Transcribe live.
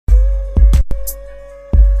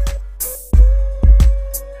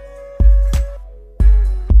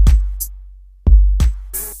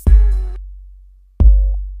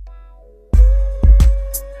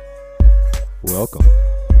Welcome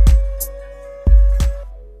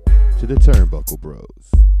to the Turnbuckle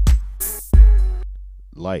Bros.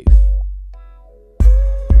 Life,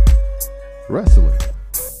 wrestling,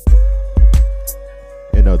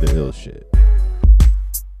 and other ill shit.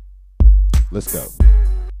 Let's go.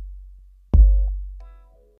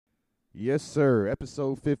 Yes, sir.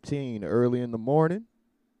 Episode 15, early in the morning.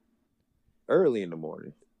 Early in the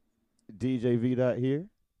morning. DJ V. Dot here.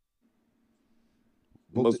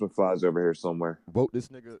 Most McFly's over here somewhere. Woke this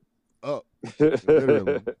nigga up,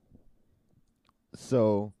 literally.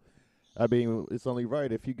 So, I mean, it's only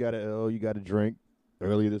right if you got a L, you got a drink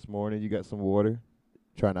early this morning. You got some water,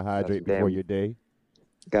 trying to hydrate before your day.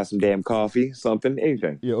 Got some damn coffee, something,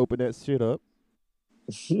 anything. You open that shit up,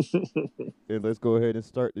 and let's go ahead and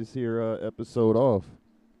start this here episode off.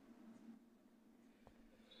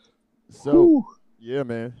 So, Whew. Yeah,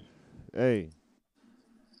 man. Hey,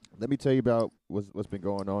 let me tell you about what's been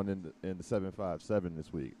going on in the 757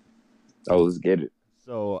 this week. Oh, let's get it.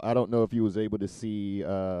 So I don't know if you was able to see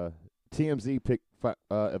TMZ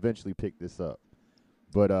eventually picked this up,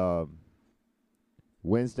 but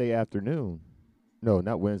Thursday afternoon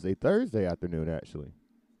actually.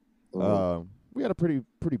 Mm-hmm. We had a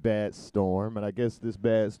pretty bad storm, and I guess this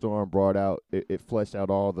bad storm brought out it fleshed out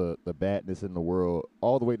all the badness in the world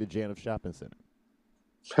all the way to Janus Shopping Center.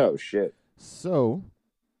 Oh shit. So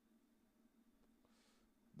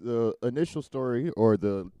the initial story or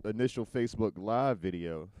the initial Facebook Live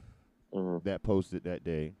video that posted that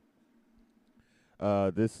day,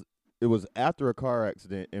 it was after a car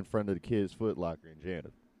accident in front of the Kids Foot Locker in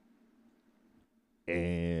Janus.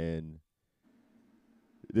 And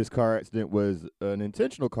this car accident was an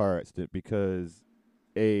intentional car accident because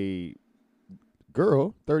a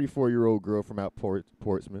girl, 34-year-old girl from out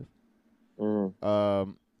Portsmouth,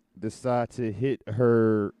 decided to hit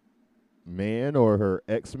her man or her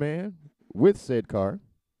ex-man with said car.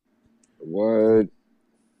 What?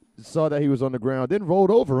 Saw that he was on the ground, then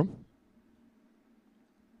rolled over him.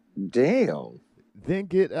 Damn. Then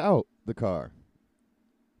get out the car.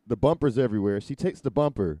 The bumper's everywhere. She takes the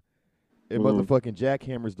bumper and motherfucking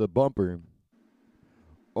jackhammers the bumper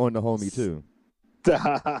on the homie too.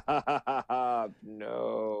 Stop.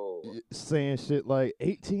 No. Saying shit like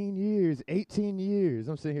 18 years.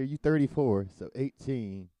 I'm sitting here, you 34, so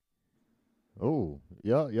 18. Oh,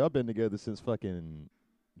 y'all been together since fucking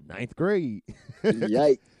 9th grade.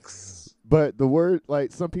 Yikes. But the word,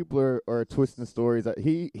 like, some people are twisting stories.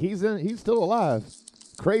 He's still alive.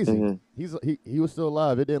 Crazy. Mm-hmm. He was still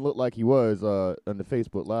alive. It didn't look like he was on the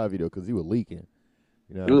Facebook Live video because he was leaking.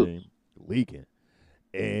 You know what I mean?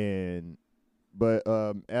 Leaking. But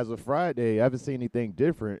as of Friday, I haven't seen anything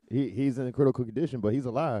different. He's in a critical condition, but he's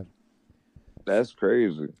alive. That's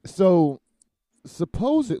crazy. So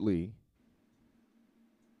supposedly,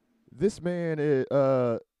 this man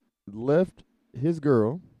left his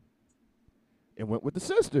girl and went with the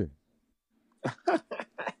sister.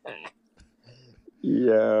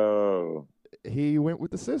 Yo. He went with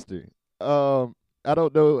the sister. I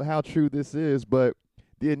don't know how true this is, but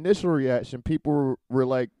the initial reaction, people were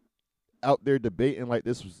like out there debating like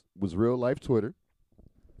this was real life Twitter.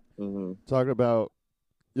 Talking about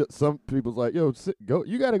some people's like, yo, go,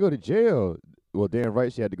 you got to go to jail. Well, damn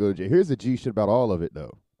right she had to go to jail. Here's the G shit about all of it,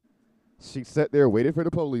 though. She sat there waiting for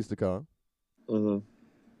the police to come. And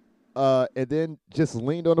then just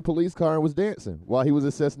leaned on the police car and was dancing while he was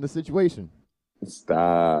assessing the situation.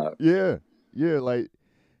 Stop. Yeah, like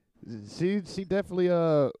she definitely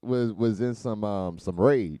was in some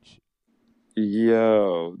rage.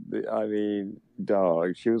 Yo, I mean,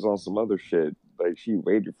 dog, she was on some other shit. Like, she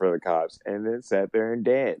waited for the cops and then sat there and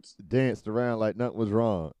danced around like nothing was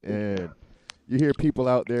wrong. And you hear people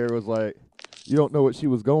out there was like, you don't know what she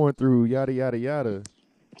was going through, yada yada yada.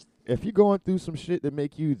 If you're going through some shit that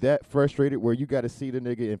make you that frustrated where you got to see the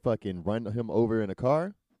nigga and fucking run him over in a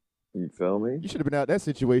car, you feel me? You should have been out that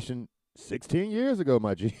situation 16 years ago,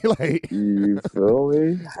 my G. Like, you feel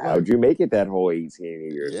me? How'd you make it that whole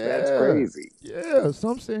 18 years? Yeah, that's crazy. Yeah, so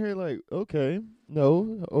I'm sitting here like, okay,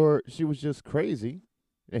 no. Or she was just crazy.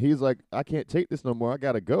 And he's like, I can't take this no more. I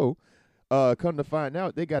got to go. Come to find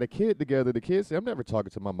out, they got a kid together. The kid said, I'm never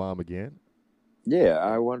talking to my mom again. Yeah,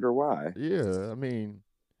 I wonder why. Yeah, I mean,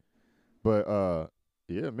 but,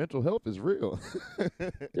 yeah, mental health is real.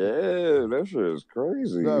 Yeah, that shit is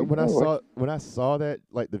crazy. No, when I saw that,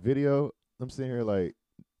 like the video, I'm sitting here like,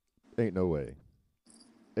 ain't no way.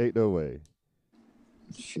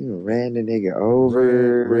 She ran the nigga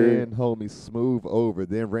over. Ran homie smooth over,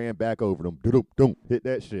 then ran back over them. Hit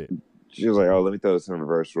that shit. She was like, oh, let me throw this in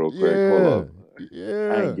reverse real quick. Yeah. Hold up.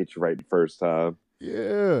 Yeah. I didn't get you right the first time.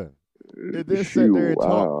 Yeah. and then sat there Shoot,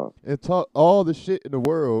 wow. and talk all the shit in the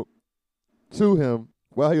world to him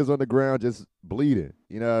while he was on the ground just bleeding.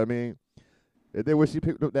 You know what I mean? And then when she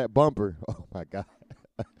picked up that bumper, oh my god,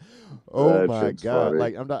 oh That my shit's god! funny.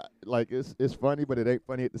 Like I'm not like it's funny, but it ain't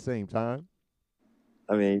funny at the same time.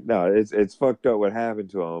 I mean, no, it's fucked up what happened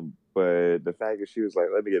to him, but the fact that she was like,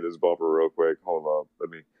 "Let me get this bumper real quick. Hold up, let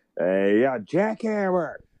me." Hey, yeah,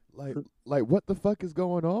 jackhammer. Like like what the fuck is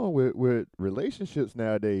going on with relationships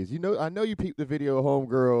nowadays? You know, I know you peeped the video of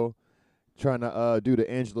homegirl trying to do the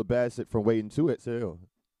Angela Bassett from Waiting to Exhale.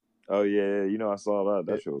 Oh yeah, you know I saw that.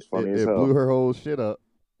 That It, shit was it funny as it blew hell. her whole shit up.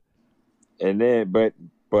 And then, but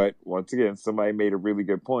once again, somebody made a really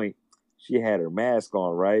good point. She had her mask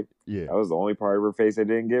on, right? Yeah. That was the only part of her face that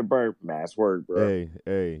didn't get burnt. Mask work, bro.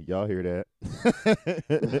 Hey, y'all hear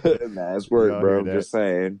that? Mask work, Y'all bro. hear I'm that? just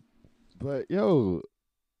saying. But yo,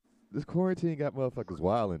 this quarantine got motherfuckers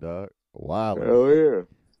wilding, dog. Wilding. Hell yeah.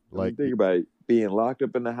 I Like, mean, think about it. Being locked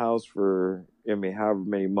up in the house for, I mean, however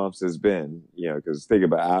many months it's been, you know, because think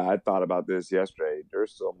about it, I thought about this yesterday.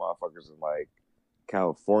 There's still motherfuckers in like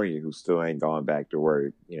California who still ain't gone back to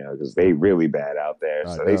work, you know, because they really bad out there.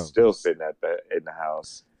 I So they know. still sitting at in the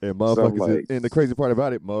house. And So I'm motherfuckers is, like, and the crazy part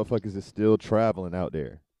about it, motherfuckers is still traveling out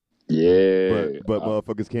there. But yeah. but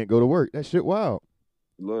motherfuckers can't go to work. That shit wild.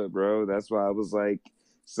 Look, bro, that's why I was like,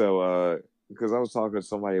 so, because I was talking to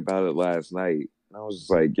somebody about it last night. And I was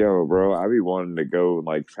just like, yo, bro, I be wanting to go and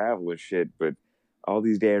like travel and shit, but all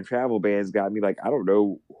these damn travel bans got me like, I don't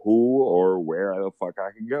know who or where the fuck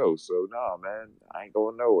I can go. So, nah, man, I ain't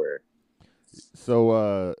going nowhere.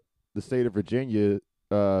 So the state of Virginia,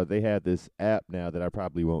 they have this app now that I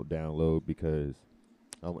probably won't download because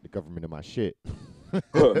I want the government in my shit.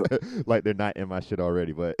 Like they're not in my shit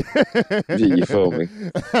already, but You feel me?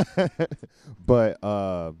 but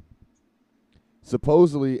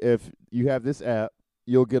supposedly if you have this app,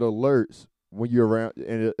 you'll get alerts when you're around,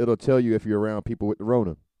 and it'll tell you if you're around people with the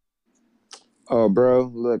Rona. Oh,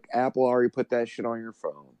 bro, look, Apple already put that shit on your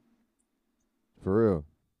phone. For real.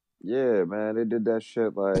 Yeah, man, they did that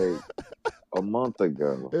shit like a month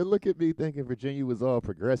ago. And look at me thinking Virginia was all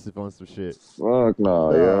progressive on some shit. Fuck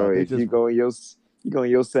no, Nah, yo. they If just. you go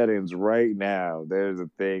in your settings right now, there's a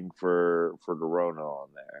thing for Corona on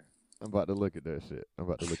there. I'm about to look at that shit. I'm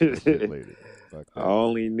about to look at that shit later. Fuck I that.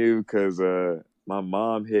 only knew because my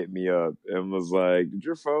mom hit me up and was like, "Did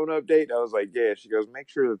your phone update?" I was like, "Yeah." She goes, "Make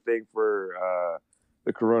sure the thing for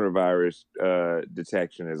the coronavirus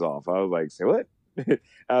detection is off." I was like, "Say what?"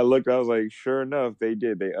 I looked. I was like, "Sure enough, they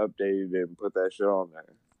did. They updated it and put that shit on there."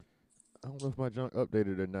 I don't know if my junk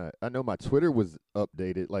updated or not. I know my Twitter was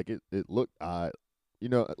updated. Like it looked odd. You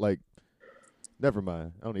know, like never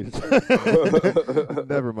mind. I don't need to.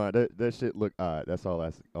 Never mind. That shit looked odd. That's all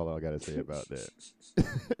I gotta say about that.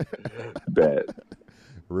 Bet.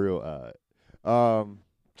 Real odd. Um.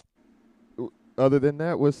 Other than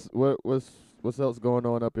that, what's else going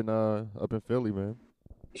on up in Philly, man?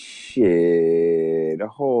 Shit, a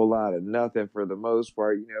whole lot of nothing for the most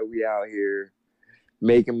part. You know, we out here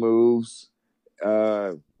making moves.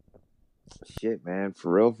 Uh, shit, man,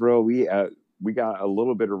 for real. We got a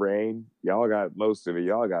little bit of rain. Y'all got most of it.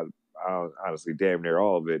 Y'all got honestly damn near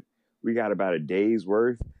all of it. We got about a day's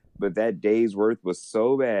worth, but that day's worth was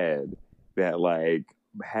so bad that like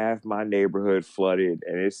half my neighborhood flooded,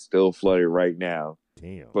 and it's still flooded right now.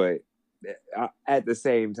 Damn. But at the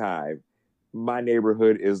same time, my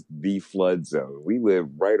neighborhood is the flood zone. We live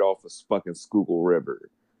right off the fucking Schuylkill River.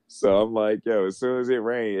 So I'm like, yo, as soon as it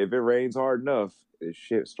rains, if it rains hard enough, this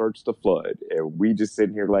shit starts to flood. And we just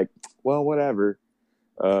sitting here like, well, whatever.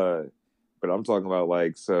 Uh, but I'm talking about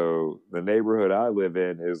like, so the neighborhood I live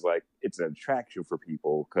in is like, it's an attraction for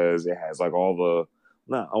people because it has like all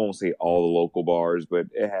the, not, I won't say all the local bars, but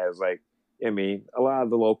it has like, I mean, a lot of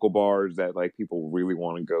the local bars that like people really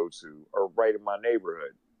want to go to are right in my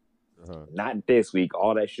neighborhood. Uh-huh. Not this week.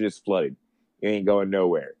 All that shit is flooded. You ain't going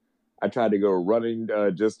nowhere. I tried to go running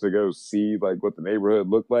just to go see like what the neighborhood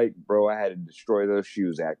looked like. Bro, I had to destroy those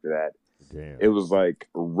shoes after that. Damn. It was like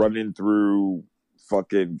running through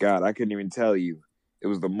fucking God. I couldn't even tell you. It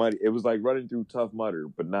was the mud. It was like running through Tough Mudder,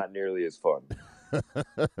 but not nearly as fun.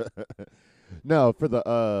 No, for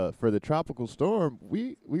the tropical storm,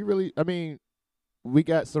 we really, I mean, we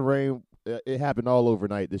got some rain. It happened all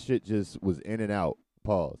overnight. The shit just was in and out.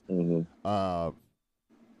 Pause. Mm-hmm.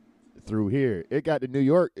 Through here, it got to New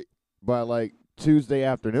York by like Tuesday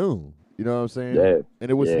afternoon. You know what I'm saying? Yeah, And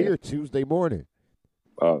it was yeah. here Tuesday morning.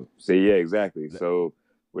 Oh, see, yeah, exactly. So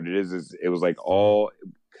what it is it was like all.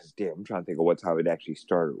 Because damn, I'm trying to think of what time it actually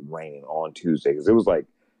started raining on Tuesday. Because it was like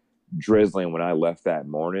drizzling when I left that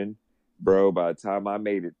morning, bro. By the time I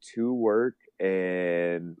made it to work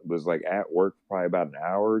and was like at work for probably about an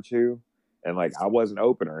hour or two. And like I wasn't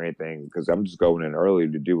open or anything because I'm just going in early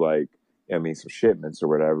to do like, I mean, some shipments or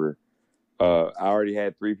whatever. I already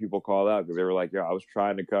had 3 people call out because they were like, "Yo, I was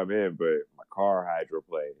trying to come in, but my car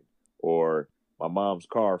hydroplaned, or my mom's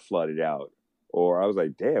car flooded out." Or I was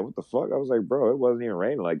like, "Damn, what the fuck?" I was like, "Bro, it wasn't even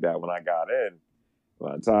raining like that when I got in."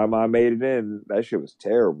 By the time I made it in, that shit was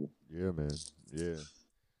terrible. Yeah, man. Yeah.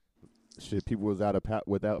 Shit, people was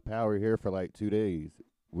without power here for like 2 days.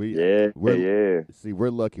 Yeah, We're yeah. see, we're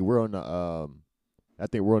lucky. We're on the I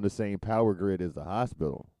think we're on the same power grid as the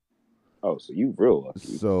hospital. Oh, so you real lucky.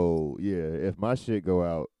 So yeah, if my shit go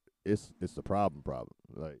out, it's a problem.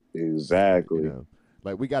 Like you Exactly. know,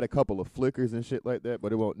 like we got a couple of flickers and shit like that,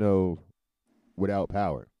 but it won't know without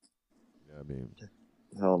power. You know what I mean?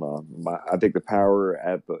 Hell no. I think the power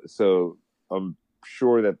at the so I'm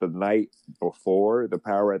sure that the night before the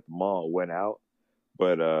power at the mall went out,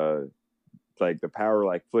 but like the power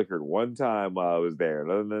like flickered one time while I was there.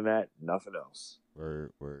 And other than that, nothing else.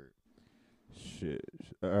 Word. Shit.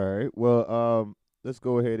 All right. Well, let's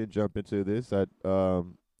go ahead and jump into this.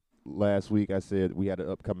 Last week I said we had an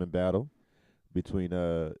upcoming battle between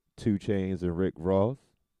 2 Chains and Rick Ross.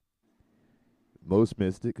 Most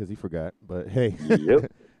missed it because he forgot, but hey,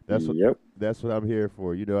 Yep. that's what Yep. that's what I'm here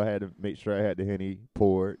for. You know, I had to make sure I had the Henny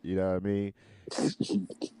poured. You know what I mean?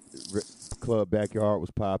 Club backyard was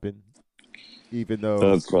popping, even though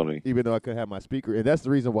That's funny. I couldn't have my speaker, and that's the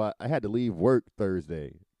reason why I had to leave work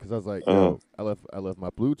Thursday because I was like, Uh-huh. yo, I left my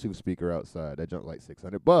Bluetooth speaker outside. That jumped like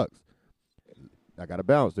 $600. I got to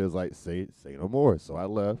bounce. They was like, say no more. So I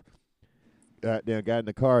left. Got in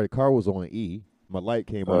the car. The car was on E. My light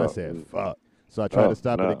came on. I said, fuck. So I tried to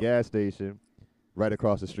stop at a gas station right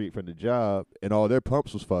across the street from the job, and all their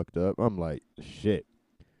pumps was fucked up. I'm like, shit.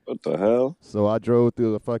 What the hell? So I drove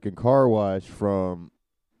through the fucking car wash from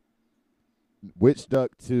Witch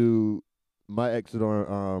Duck to my exit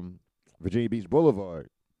on Virginia Beach Boulevard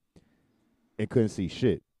and couldn't see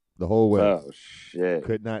shit the whole way. Oh shit.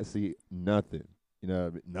 Could not see nothing. You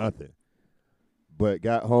know, nothing. But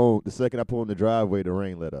got home, the second I pulled in the driveway, the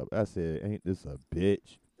rain let up. I said, ain't this a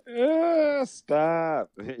bitch?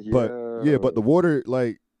 Stop. But yeah, but the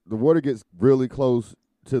water gets really close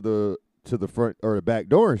to the front or the back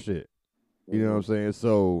door and shit. You know what I'm saying?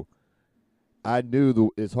 So I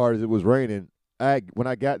knew as hard as it was raining, when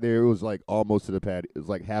I got there, it was like almost to the patio. It was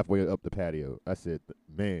like halfway up the patio. I said,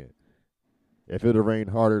 man, if it would have rained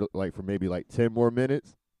harder, like for maybe like 10 more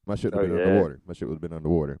minutes, my shit would have been underwater. My shit would have been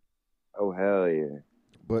underwater. Oh hell yeah!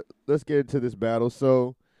 But let's get into this battle.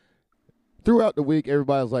 So throughout the week,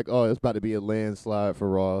 everybody was like, "Oh, it's about to be a landslide for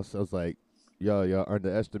Ross." I was like, "Y'all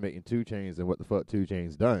underestimating 2 Chainz and what the fuck 2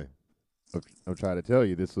 Chainz done." I'm trying to tell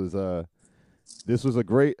you, this was a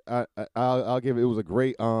great. I'll give it. It was a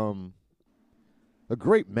great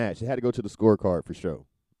match. It had to go to the scorecard for sure.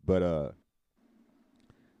 But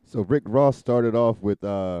so Rick Ross started off with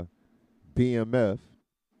BMF.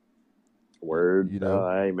 Word. You know,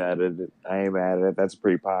 I ain't mad at it. That's a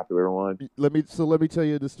pretty popular one. Let me tell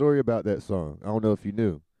you the story about that song. I don't know if you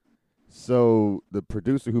knew. So the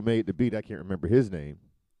producer who made the beat, I can't remember his name.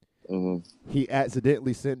 Mm-hmm. He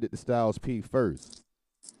accidentally sent it to Styles P first.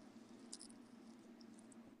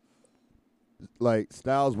 Like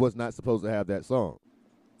Styles was not supposed to have that song.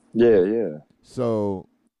 Yeah. So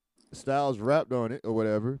Styles rapped on it or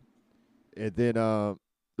whatever, and then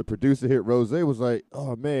the producer hit Rose was like,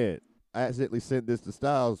 "Oh man, I accidentally sent this to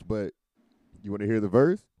Styles, but you want to hear the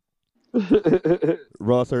verse?"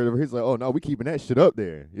 Ross heard it. He's like, "Oh no, we keeping that shit up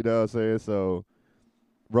there." You know what I'm saying? So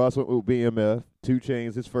Ross went with BMF. 2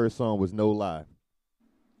 Chainz. His first song was No Lie.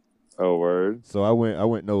 Oh word. So I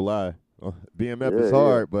went No Lie. BMF is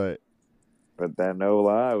hard, but that No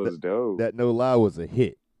Lie was dope. That No Lie was a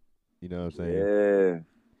hit. You know what I'm saying? Yeah.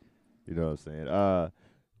 You know what I'm saying?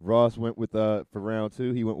 Ross went with for round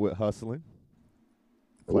 2. He went with Hustling.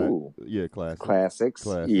 Classic. Classics.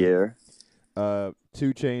 Yeah.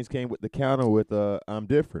 2 Chainz came with the counter with I'm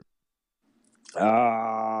Different.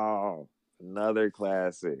 Oh, another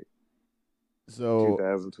classic. So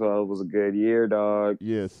 2012 was a good year, dog.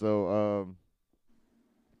 Yeah, so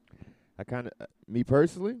I kind of me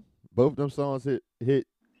personally, both of them songs hit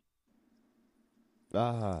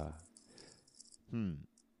I'm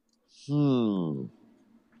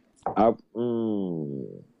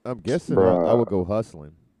guessing I would go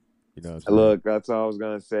Hustling. You know what I'm saying? Look, that's all I was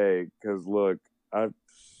gonna say. Cause look,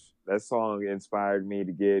 that song inspired me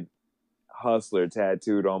to get Hustler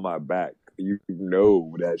tattooed on my back. You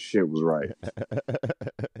know that shit was right.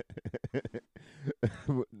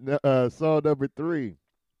 Song number 3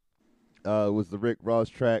 was the Rick Ross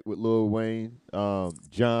track with Lil Wayne,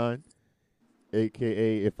 John.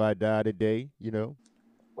 aka If I Die Today. You know.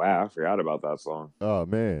 Wow, I forgot about that song. Oh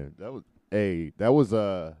man, that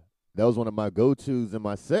was one of my go tos in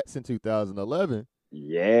my sets in 2011.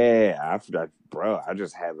 Yeah, I forgot, bro. I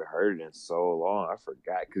just haven't heard it in so long. I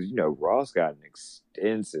forgot because Ross got an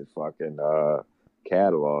extensive fucking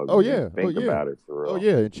catalog Oh when you yeah, oh think yeah, about it for oh real.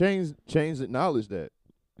 yeah. And Chains acknowledged that.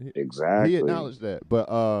 He Exactly. acknowledged that. But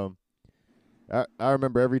I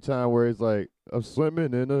remember every time where it's like I'm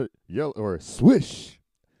swimming in a yellow or a swish.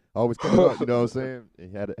 Always coming on, you know what I'm saying?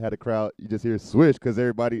 And had a crowd. You just hear swish because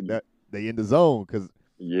everybody that they in the zone because that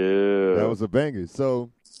Yeah. was a banger.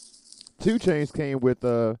 So 2 Chainz came with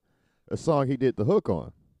a song he did the hook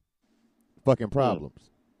on, "Fucking Hmm.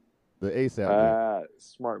 Problems," the ASAP joint.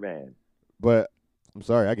 Smart man. But I'm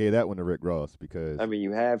sorry, I gave that one to Rick Ross I because mean,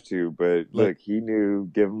 you have to, but like look, he knew.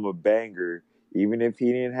 Give him a banger, even if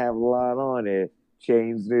he didn't have a lot on it.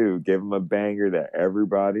 Chains knew. Give him a banger that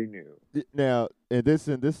everybody knew. now and this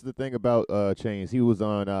is the thing about Chainz. He was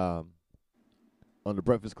on the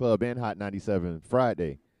Breakfast Club and Hot 97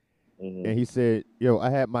 Friday, Hmm. and he said, "Yo, I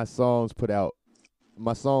had my songs put out.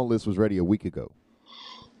 My song list was ready a week ago."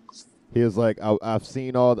 He was like, I've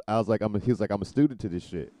seen all. I was like, he was like, I'm a student to this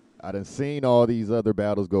shit. I done seen all these other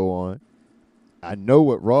battles go on. I know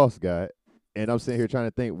what Ross got, and I'm sitting here trying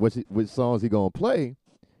to think which songs he gonna play.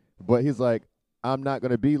 But he's like, I'm not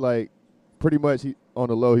gonna be like, pretty much he on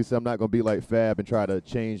the low. He said I'm not gonna be like Fab and try to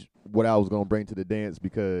change what I was gonna bring to the dance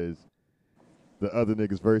because the other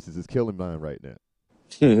niggas' verses is killing mine right now.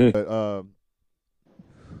 You But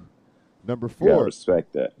number gotta four,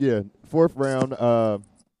 respect that. yeah, fourth round.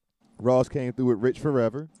 Ross came through with Rich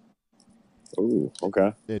Forever, Ooh,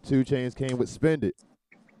 okay. and 2 Chainz came with Spend It.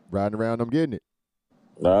 Riding around, I'm getting it.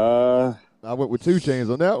 Uh, I went with 2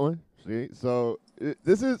 Chainz on that one. See, so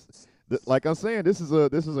this is like I'm saying, this is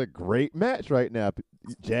a great match right now.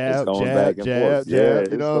 it's Jab, going back jab, and forth. jab, Yeah, jab. You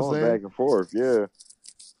it's know what I'm going saying? back and forth. Yeah.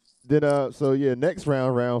 Then so yeah, next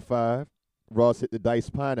round, round five, Ross hit the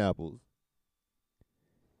diced pineapples,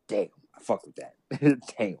 Damn, I fuck with that.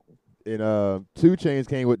 Damn. and 2 Chainz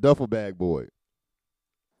came with Duffel Bag Boy.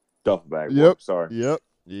 Duffel bag boy. Yep, Sorry. yep,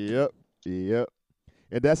 yep, yep.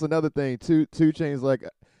 And that's another thing. Two Chainz like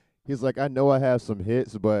he's like I know I have some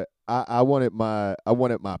hits, but I wanted my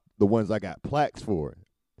the ones I got plaques for.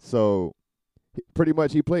 So pretty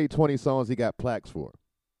much he played 20 songs he got plaques for.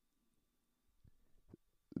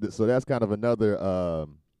 So that's kind of another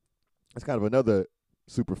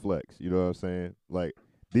super flex. You know what I'm saying? Like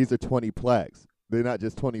these are 20 plaques. They're not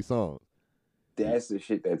just 20 songs. That's the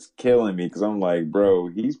shit that's killing me because I'm like, bro,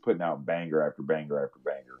 he's putting out banger after banger after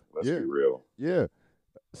banger. Let's be Yeah, real. yeah.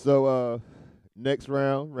 So next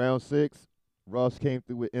round, round six, Ross came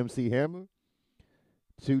through with MC Hammer.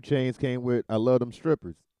 2 Chainz came with I Love Them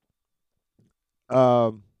Strippers.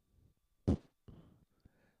 Um,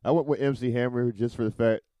 I went with MC Hammer just for the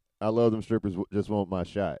fact I Love Them Strippers just want my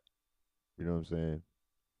shot. You know what I'm saying?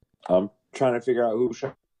 I'm trying to figure out who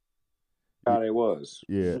shot it was.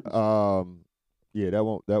 Yeah. Yeah, that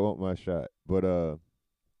won't my shot. But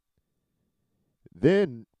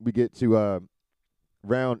then we get to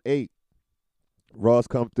round 8. Ross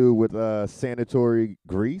come through with Sanatory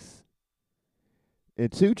Grease.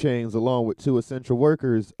 And 2 Chainz along with 2 Essential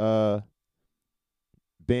Workers, Bands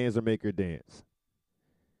Are Make Her Dance.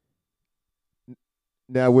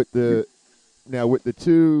 Now with the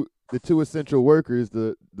two Essential Workers,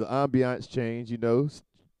 the ambiance changed,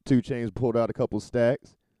 2 Chainz pulled out a couple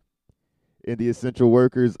stacks. And the Essential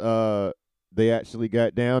Workers, they actually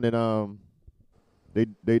got down and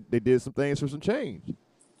they did some things for some change.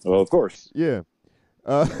 Well, of course. Yeah.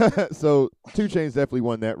 So 2 Chainz definitely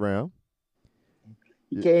won that round.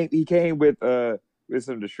 He came with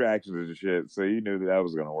some distractions and shit, so you knew that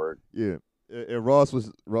was gonna work. Yeah. And Ross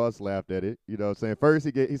laughed at it. You know what I'm saying? First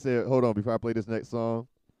he said, hold on, before I play this next song,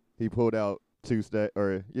 he pulled out 2 stacks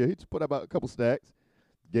he put about a couple stacks,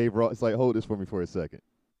 gave Ross, it's like, hold this for me for a second.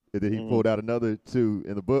 And then he Mm-hmm. pulled out another 2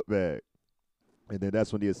 in the book bag. And then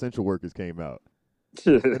that's when the Essential Workers came out.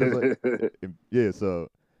 And it was like yeah, so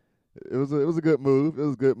it was a good move. It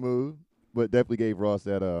was a good move. But definitely gave Ross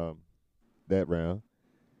that round.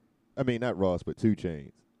 I mean not Ross, but 2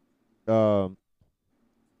 Chainz. Um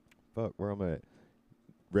fuck, where I'm at.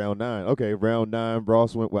 Round 9. Okay, round 9,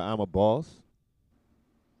 Ross went with I'm a Boss,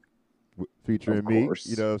 Of featuring me. You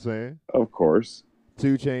course. know what I'm saying? Of course.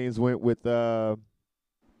 2 Chainz went with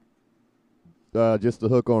just the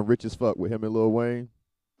hook on Rich as Fuck with him and Lil Wayne.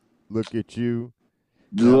 Look at you.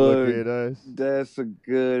 Now look Look, at us. that's a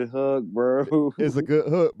good hook, bro. It's a good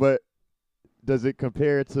hook, but does it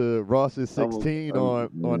compare to Ross's 16 on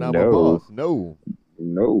I'm a No, Boss? No.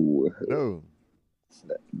 no. No.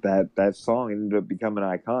 That song ended up becoming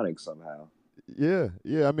iconic somehow. Yeah,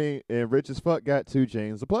 yeah. I mean, and Rich as Fuck got 2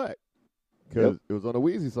 Chainz a plaque Yep, because it was on a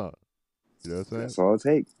Wheezy song. You know what I'm saying? that's all it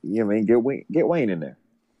takes. Yeah, man, get Wayne in there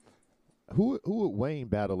Who would Wayne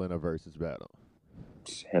battle in a versus battle?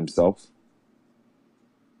 himself.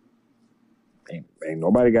 Ain't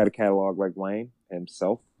nobody got a catalog like Wayne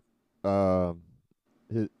himself. Um,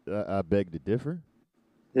 I beg to differ.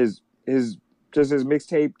 His just his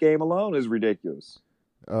mixtape game alone is ridiculous.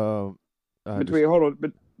 Um, I just Between hold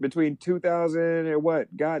on, between 2000 and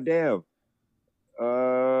what? Goddamn.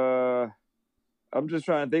 Uh, I'm just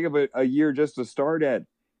trying to think of a year just to start at,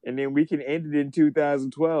 and then we can end it in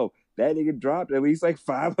 2012. That nigga dropped at least like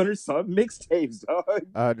 500 something mixtapes, dog.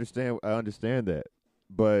 I understand that,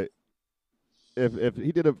 but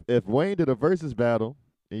if Wayne did a versus battle,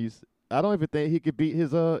 and I don't even think he could beat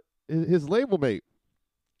his label mate.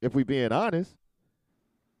 If we being honest,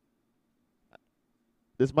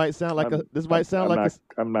 this might sound like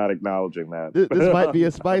I'm not acknowledging that. this might be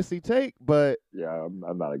a spicy take, but Yeah,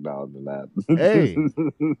 I'm not acknowledging that. hey,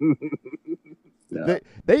 No.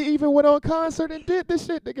 they even went on concert and did this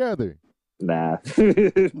shit together. Nah.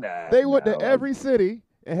 Nah. They went no, to every city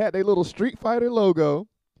and had their little Street Fighter logo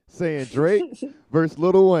saying Drake versus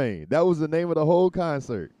Lil Wayne. That was the name of the whole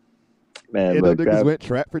concert. Man, And look, the niggas that, went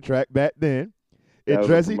track for track back then. And that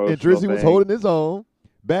was a Drizzy was thing. holding his own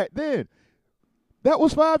back then. That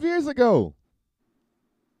was 5 years ago.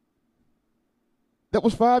 That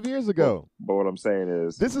was 5 years ago. But what I'm saying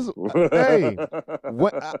is, This is hey,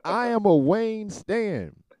 what I am a Wayne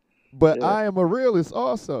stan, but Yeah. I am a realist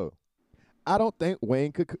also. I don't think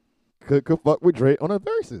Wayne could fuck with Drake on a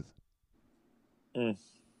versus.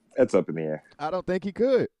 that's up in the air. I don't think he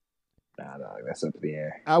could. Nah, that's up in the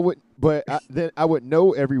air. I would, but then I would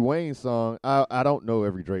know every Wayne song. I don't know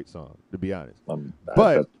every Drake song, to be honest.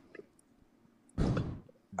 But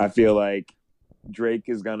I feel like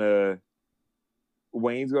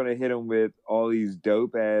Wayne's gonna hit him with all these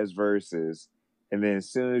dope ass verses, and then as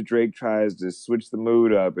soon as Drake tries to switch the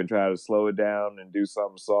mood up and try to slow it down and do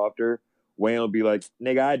something softer, Wayne will be like,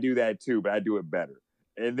 "Nigga, I do that too, but I do it better."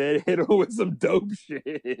 And then hit him with some dope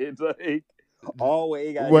shit. Like all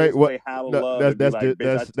Wayne got to do is play How to Love. And be like,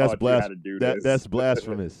 bitch, I taught you how to do this. That's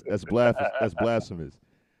blasphemous. That's blasphemous.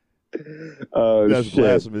 Oh That's shit!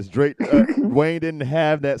 blasphemous. Drake Wayne didn't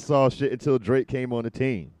have that soft shit until Drake came on the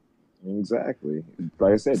team. Exactly.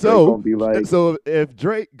 Like I said, Drake So gonna be like, so if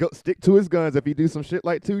Drake stick to his guns, if he do some shit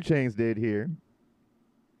like 2 Chainz did here,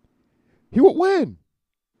 he would win.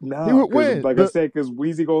 nah, he would win. Like I said, because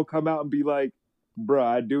Weezy gonna come out and be like, "Bruh,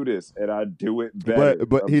 I do this and I do it better."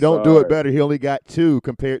 But I'm he don't do it sorry. better. He only got 2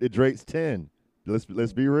 compared to Drake's 10. Let's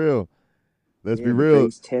be real. Let's Yeah, be real.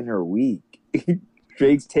 Drake's 10 are weak.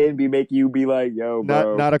 Drake's 10 be making you be like, "Yo,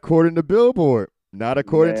 bro." Not according to Billboard. Not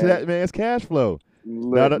according to Man. that man's cash flow.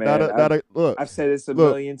 Look, man, Look. I've said this a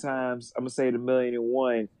million times. I'm gonna say it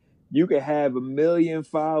 1,000,001. You can have 1,000,000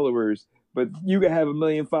 followers, but you can have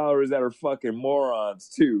 1,000,000 followers that are fucking morons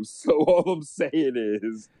too. So all I'm saying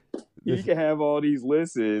is, you can have all these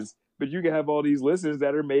listens, but you can have all these listens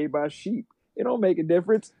that are made by sheep. It don't make a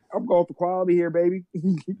difference. I'm going for quality here, baby.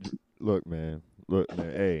 Look, man.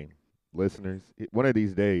 Hey, listeners, one of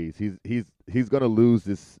these days he's gonna lose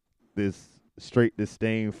this straight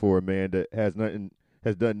disdain for a man that has done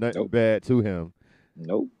nothing Nope. bad to him.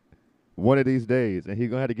 Nope. One of these days, and he's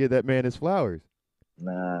gonna have to give that man his flowers.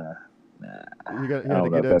 Nah. I I don't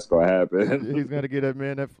know if that's gonna happen. He's gonna get that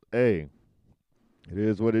man that. Hey, it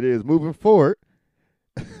is what it is. Moving forward,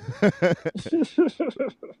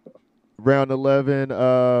 round 11.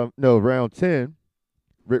 No, round 10.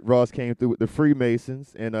 Rick Ross came through with the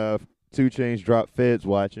Freemasons, and 2 Chainz dropped Feds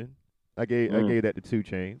Watching. I gave that to 2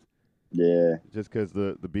 Chainz. Yeah. Just because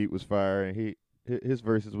the beat was fire and his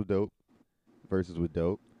verses were dope.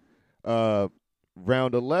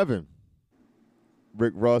 Round 11,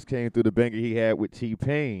 Rick Ross came through the banger he had with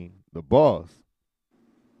T-Pain, The Boss.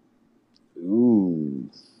 Ooh.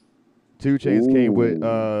 2 Chainz came with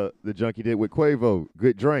the junk he did with Quavo,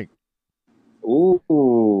 Good Drink. Ooh.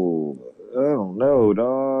 I don't know,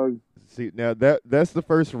 dog. See, now that's the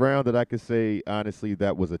first round that I could say honestly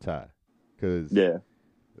that was a tie, because Yeah.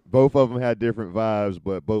 both of them had different vibes,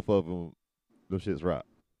 but both of them shits rock.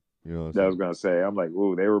 You know what I'm That saying? was gonna say. I'm like,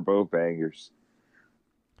 ooh, they were both bangers.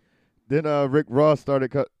 Then Rick Ross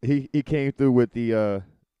started. He came through with the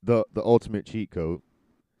ultimate cheat code,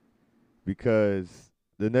 because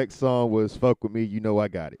the next song was "Fuck with Me, You Know I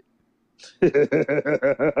Got It."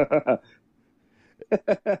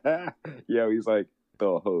 Yo, he's like,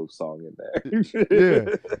 throw a Hove song in Yeah.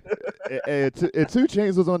 there. And 2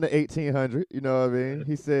 Chainz was on the 1800. You know what I mean?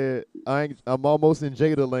 He said, I'm almost in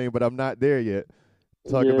Jada lane, but I'm not there yet.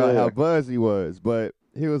 Talking about how Yeah. buzz he was, but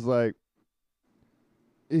he was like,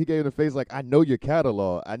 he gave him the face like, I know your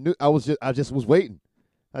catalog. I just was waiting.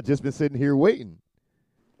 I just been sitting here waiting.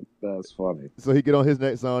 That's funny. So he get on his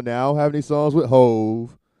next song. Now I don't have any songs with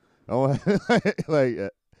Hove. I don't have,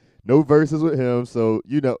 no verses with him. So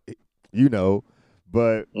you know.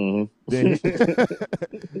 But then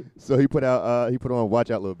so he put on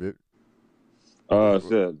Watch Out a little bit. Oh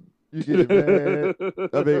shit. You get it, man.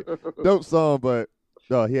 I mean, dope song, but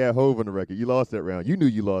no, he had Hove on the record. You lost that round. You knew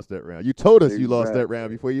you lost that round. You told us you lost that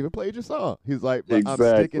round before you even played your song. He's like, but I'm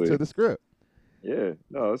sticking to the script. Yeah,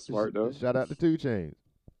 no, that's smart though. Shout out to 2 Chainz.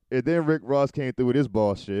 And then Rick Ross came through with his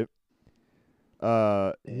boss shit. He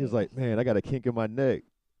was like, man, I got a kink in my neck.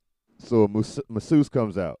 So a masseuse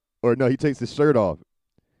comes out. Or no, he takes his shirt off.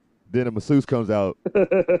 Then a masseuse comes out,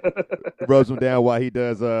 rubs him down while he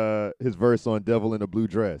does his verse on Devil in a Blue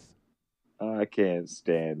Dress. I can't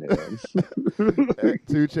stand him. 2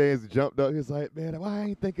 Chainz jumped up. He's like, man, why I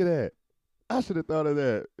ain't think of that? I should have thought of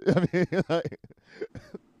that. I mean, like,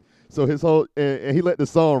 so his whole, and he let the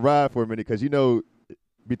song ride for a minute because,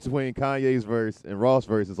 between Kanye's verse and Ross'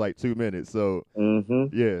 verse is like 2 minutes. So,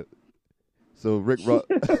 yeah. So Rick Ross,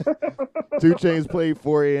 2 Chainz played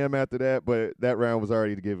 4 a.m. after that, but that round was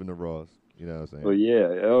already given to Ross. You know what I'm saying? Well,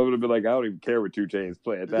 yeah, it would have been like, I don't even care what 2 Chainz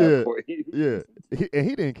play at that point. Yeah, and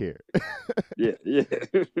he didn't care. Yeah. He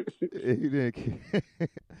didn't care.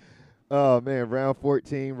 Oh, man, round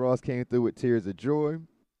 14, Ross came through with Tears of Joy.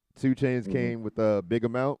 2 Chainz came with a Big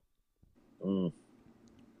Amount. I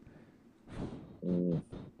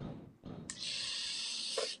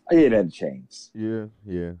give that a Chainz. Yeah,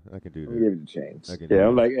 I can do that. I give it a Chainz.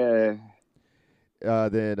 I'm like,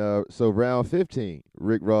 so round 15,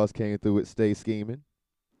 Rick Ross came through with Stay Scheming.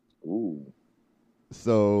 Ooh.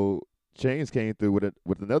 So Chainz came through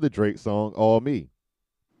with another Drake song, All Me.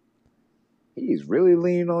 He's really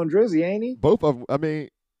leaning on Drizzy, ain't he? Both of them. I mean,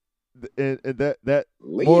 and that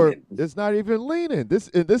leaning. More. It's not even leaning. This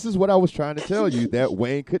is what I was trying to tell you, that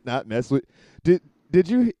Wayne could not mess with. Did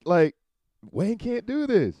you like? Wayne can't do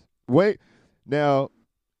this. Wayne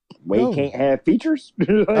can't have features.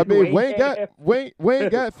 Like, I mean, Wayne got features. Wayne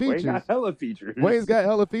got hella features. Wayne's got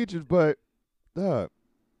hella features, but I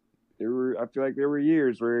feel like there were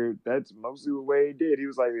years where that's mostly what Wayne did. He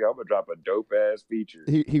was like, I'm gonna drop a dope ass feature.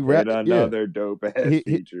 He rapped another dope ass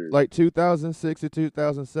feature. Like 2006 to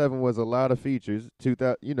 2007 was a lot of features.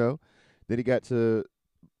 2000, then he got to,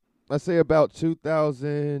 let's say about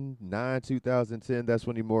 2009, 2010. That's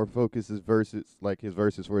when he more focused his verses, like his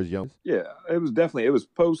verses for his young. Yeah, it was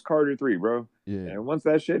post Carter 3, bro. Yeah, and once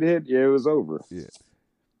that shit hit, it was over. Yeah.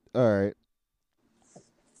 All right.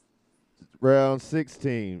 Round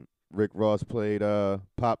 16. Rick Ross played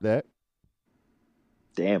Pop That.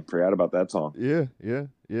 Damn, forgot about that song. Yeah.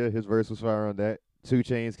 His verse was fire on that. 2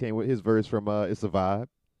 Chainz came with his verse from It's a Vibe.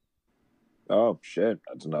 Oh shit,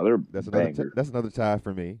 that's another banger. That's another tie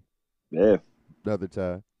for me. Yeah. Another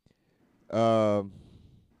tie. Round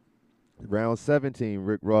 17,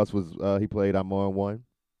 Rick Ross was he played I'm On One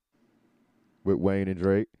with Wayne and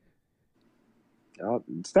Drake.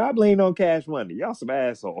 Stop leaning on Cash Money. Y'all some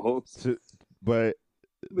assholes. But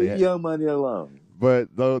leave Young Money alone.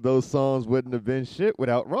 But those songs wouldn't have been shit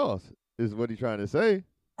without Ross, is what he's trying to say.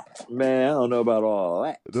 Man, I don't know about all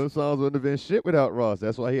that. Those songs wouldn't have been shit without Ross.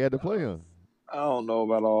 That's why he had to play them. I don't know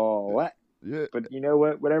about all that. Yeah. But you know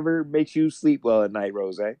what? Whatever makes you sleep well at night,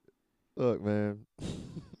 Rose. Look, man.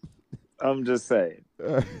 I'm just saying.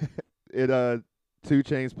 2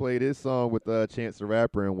 Chainz played his song with Chance the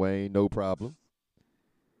Rapper and Wayne, No Problem.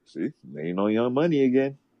 See, leaning on Young Money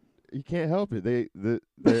again. You can't help it. You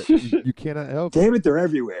cannot help it. Damn it, they're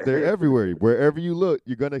everywhere. They're everywhere. Wherever you look,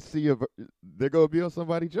 you're gonna see they're gonna be on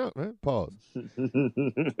somebody jump, man. Pause.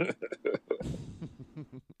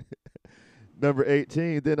 Number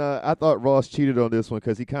 18. Then I thought Ross cheated on this one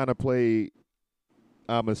because he kind of played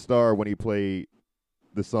 "I'm a Star" when he played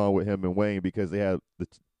the song with him and Wayne because they have the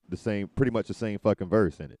same, pretty much the same fucking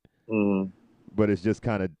verse in it. But it's just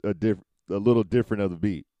kind of a little different of the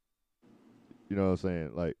beat. You know what I'm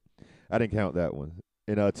saying? Like, I didn't count that one.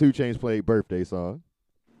 And 2 Chainz played "Birthday Song."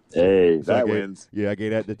 Hey, so that wins. Yeah, I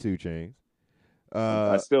gave that to 2 Chainz.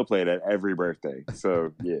 I still play that every birthday.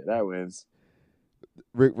 So, yeah, that wins.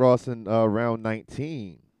 Rick Ross in round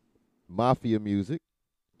 19. Mafia Music.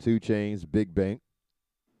 2 Chainz, Big Bank.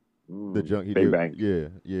 The junk he Big did. Bang.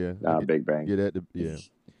 Yeah. Nah, Big Bang. Yeah.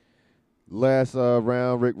 Last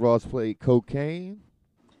round, Rick Ross played Cocaine.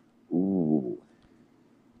 Ooh.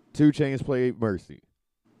 2 Chainz played Mercy.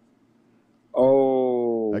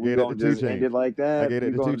 Oh, I we gave it to gonna Two just end Chains. it like I that? gave it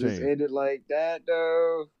We to Two gonna just Chains. end it like that,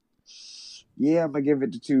 though? Yeah, I'm gonna give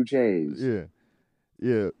it to 2 Chainz. Yeah.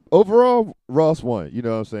 Yeah. Overall, Ross won. You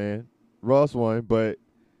know what I'm saying? Ross won, but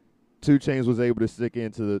Two Chains was able to stick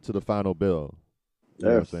into the final bill. You know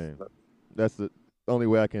what I'm Yes. saying? That's the only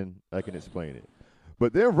way I can explain it.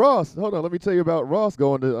 But then Ross, hold on, let me tell you about Ross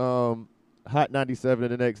going to Hot 97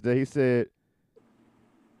 the next day. He said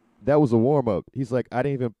that was a warm up. He's like, I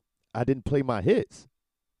didn't play my hits.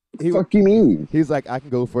 Fuck you mean? He's like, I can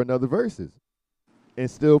go for another verses and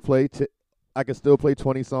still play. I can still play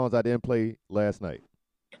 20 songs I didn't play last night.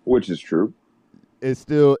 Which is true. It's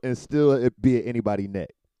still it be at anybody neck.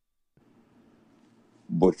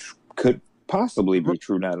 Which could possibly be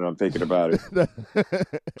true now that I'm thinking about it.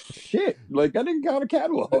 Shit, like that nigga got a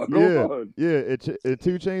catalog. Hold on. And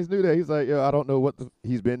 2 Chainz knew that. He's like, yo, I don't know what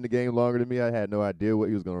he's been in the game longer than me. I had no idea what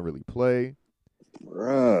he was gonna really play.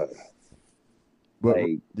 Bruh. But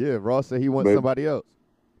Like, yeah, Ross said he wants somebody else.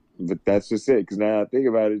 But that's just it. Because now I think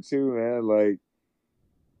about it too, man. Like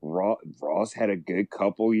Ross had a good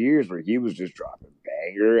couple years where he was just dropping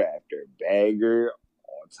banger after banger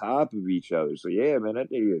on top of each other. So yeah, man,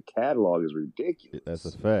 that nigga catalog is ridiculous. That's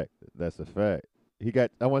a fact. That's a fact.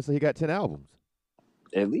 I want to say he got 10 albums.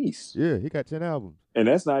 At least. Yeah, he got 10 albums. And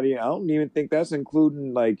that's not even, I don't even think that's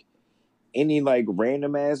including like any like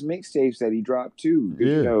random ass mixtapes that he dropped too.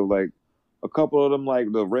 Because you know, like a couple of them,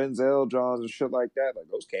 like the Renzel Johns and shit like that, like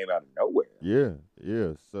those came out of nowhere.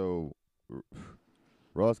 Yeah. So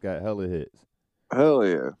Ross got hella hits. Hell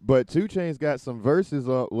yeah. But 2 Chainz got some verses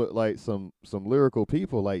with like some lyrical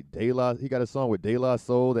people, like De La. He got a song with De La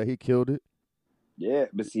Soul that he killed it. Yeah,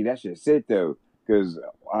 but see, that's just it though. Because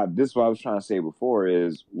this is what I was trying to say before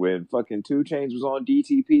is when fucking 2 Chainz was on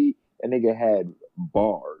DTP, and nigga had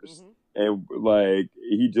bars. And like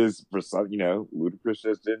he just for some, Ludacris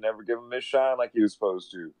just didn't ever give him his shine like he was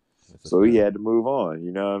supposed to. So he had to move on,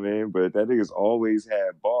 you know what I mean? But that nigga's always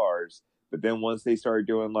had bars. But then once they started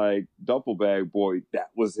doing like Duffel Bag Boy, that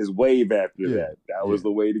was his wave after that. That was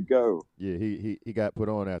the way to go. Yeah, he got put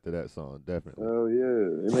on after that song, definitely. Oh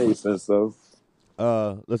yeah, it made sense though.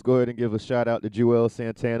 Let's go ahead and give a shout out to Joel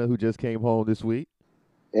Santana, who just came home this week.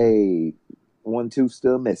 Hey, 1-2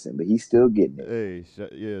 still missing, but he's still getting it. Hey,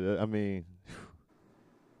 yeah, I mean,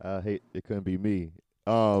 I hate it couldn't be me.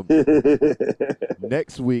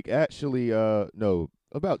 Next week, actually, no,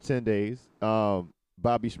 about 10 days,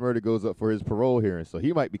 Bobby Shmurda goes up for his parole hearing, so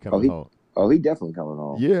he might be coming home. Oh, he definitely coming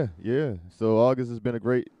home. Yeah. So August has been a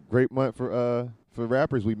great month for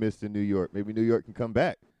rappers we missed in New York. Maybe New York can come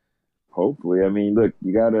back. Hopefully. I mean, look,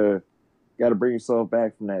 you gotta bring yourself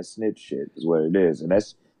back from that snitch shit is what it is. And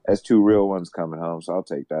that's 2 real ones coming home, so I'll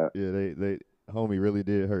take that. Yeah, they homie really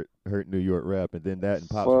did hurt New York rap, and then that and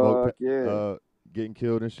Pop Smoke getting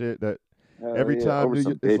killed and shit. That every time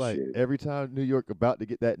every time New York about to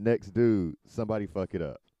get that next dude, somebody fuck it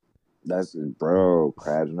up. That's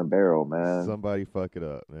crabs in a barrel, man. Somebody fuck it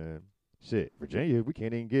up, man. Shit, Virginia, we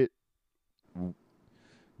can't even get.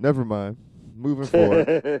 Never mind. Moving forward,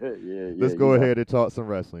 let's go ahead and talk some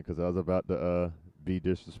wrestling because I was about to be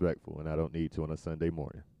disrespectful, and I don't need to on a Sunday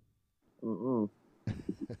morning. Wow,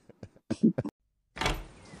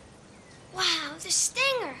 the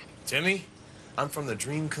Stinger! Timmy, I'm from the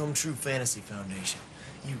Dream Come True Fantasy Foundation.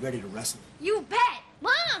 You ready to wrestle? You bet!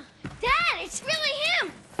 Mom! Dad, it's really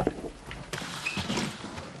him!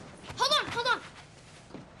 Hold on!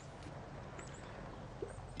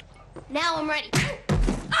 Now I'm ready.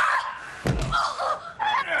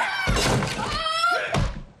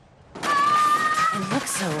 It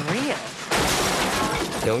looks so real.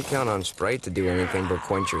 Don't count on Sprite to do anything but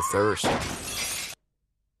quench your thirst.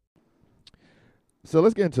 So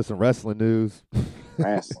let's get into some wrestling news.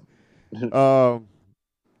 Wrestling.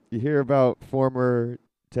 You hear about former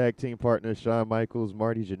tag team partners Shawn Michaels,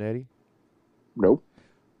 Marty Jannetty? Nope.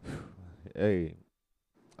 Hey,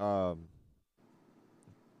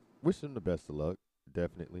 wish them the best of luck.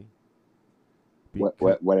 Definitely.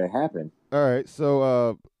 What had happened? All right,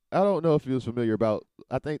 so I don't know if you was familiar about.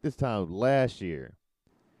 I think this time last year.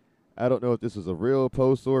 I don't know if this was a real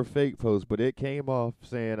post or a fake post, but it came off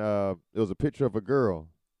saying it was a picture of a girl,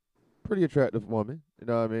 pretty attractive woman. You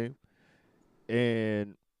know what I mean?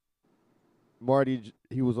 And Marty,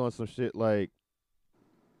 he was on some shit like,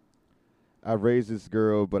 I raised this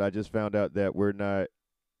girl, but I just found out that we're not.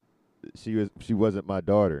 She wasn't my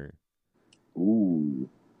daughter. Ooh.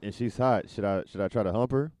 And she's hot. Should I try to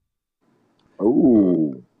hump her?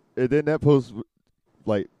 Ooh. And then that post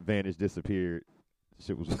like vanished, disappeared.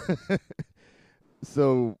 Shit was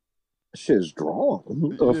so. Shit's drawn.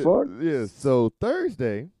 What the fuck? Yeah. So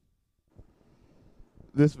Thursday,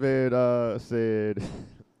 This man said,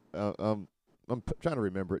 trying to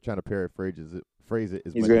remember it, trying to phrase it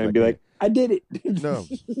as He's much as gonna I be can. like, I did it. No,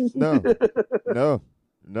 no,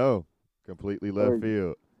 no, completely left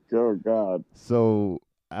field. Oh God. So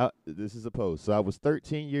this is a post. So I was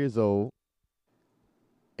 13 years old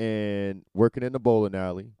and working in the bowling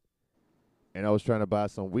alley, and I was trying to buy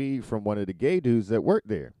some weed from one of the gay dudes that worked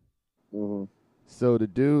there. Mm-hmm. So the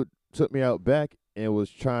dude took me out back and was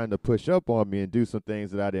trying to push up on me and do some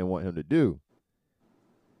things that I didn't want him to do.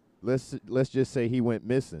 Let's just say he went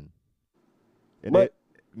missing. And But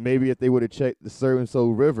maybe if they would have checked the so-and-so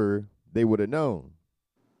river, they would have known.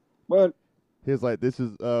 But He was like, this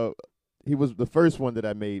is, he was the first one that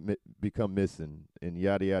I made become missing and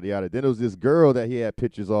yada, yada, yada. Then there was this girl that he had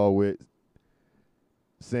pictures all with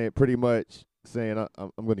saying,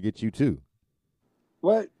 I'm going to get you too.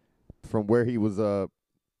 what? From where he was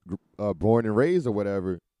born and raised or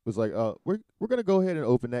whatever. It was like, we're going to go ahead and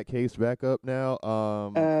open that case back up now.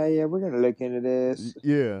 Yeah, we're gonna look into this.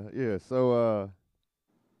 Yeah. So,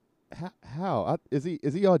 how is he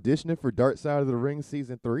auditioning for Dark Side of the Ring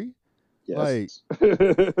season 3? Yes.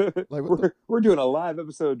 Like what we're doing a live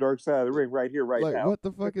episode of Dark Side of the Ring right here, right like now. what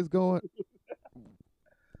the fuck is going?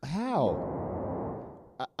 How?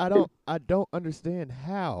 I don't understand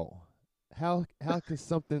how. How can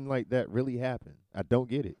something like that really happen? I don't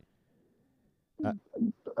get it. I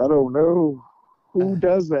don't know who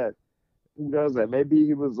does that. Who does that? Maybe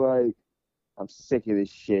he was like, I'm sick of this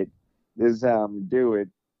shit. This is how I'm gonna do it.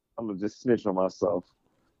 I'm gonna just snitch on myself.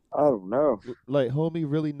 I don't know. Like homie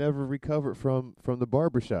really never recovered from the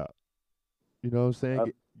barbershop. You know what I'm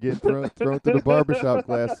saying? Getting thrown through the barbershop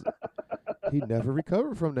class. He never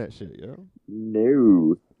recovered from that shit, yo.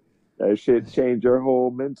 No. That shit changed your whole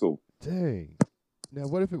mental. Dang. Now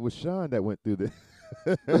what if it was Sean that went through this?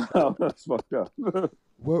 That's fucked up.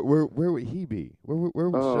 Where would he be? Where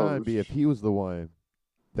would Sean be if he was the one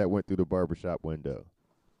that went through the barbershop window?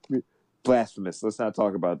 Blasphemous. Let's not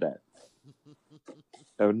talk about that.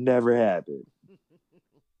 That would never happen.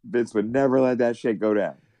 Vince would never let that shit go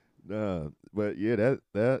down. Nah, but yeah,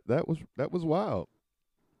 that was wild.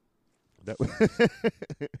 That was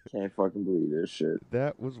Can't fucking believe this shit.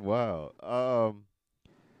 that was wild.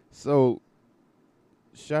 So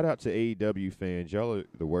shout out to AEW fans. Y'all are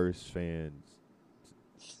the worst fans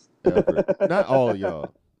ever. Not all of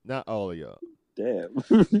y'all. Not all of y'all. Damn.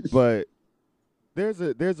 But there's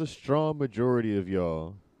a strong majority of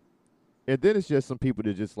y'all. And then it's just some people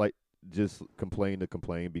that just complain to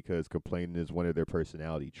complain because complaining is one of their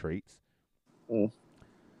personality traits. Mm.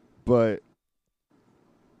 But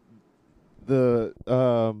the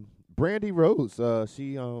Brandy Rose,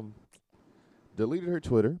 she deleted her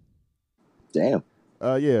Twitter. Damn.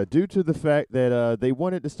 Yeah, due to the fact that they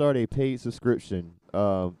wanted to start a paid subscription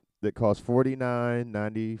that costs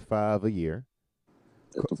 $49.95 a year.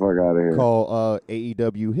 Get the fuck out of here. Called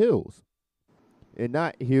AEW Heels. And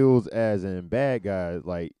not heels as in bad guys,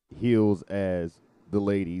 like heels as the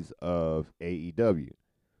ladies of AEW.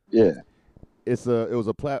 Yeah. It was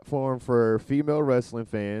a platform for female wrestling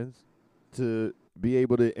fans to be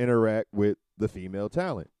able to interact with the female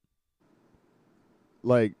talent.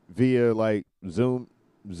 Like via like Zoom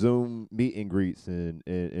meet and greets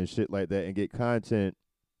and shit like that and get content.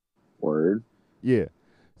 Word. Yeah.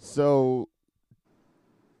 So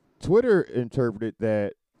Twitter interpreted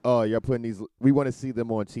that, oh, y'all putting these, we want to see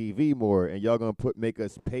them on TV more, and y'all gonna make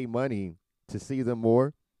us pay money to see them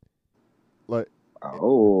more. Like,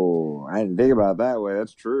 oh, I didn't think about it that way.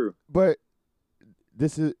 That's true. but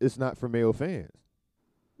it's not for male fans.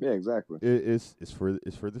 Yeah, exactly. It's for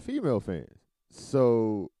the female fans.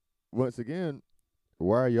 So once again,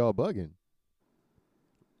 why are y'all bugging?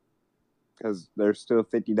 Because there's still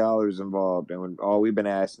 $50 involved, and when all we've been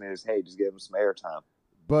asking is, hey, just give them some airtime.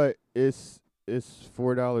 But it's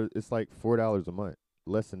 $4. It's like $4 a month,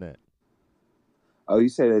 less than that. Oh, you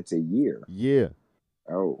said it's a year. Yeah.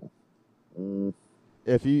 Oh.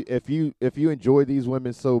 If you enjoy these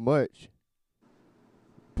women so much,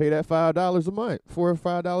 pay that $5 a month, $4 or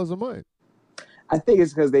 $5 a month. I think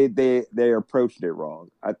it's because they approached it wrong.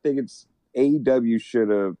 I think it's AEW should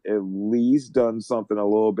have at least done something a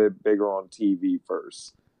little bit bigger on TV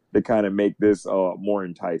first to kind of make this more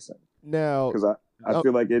enticing. Now, because I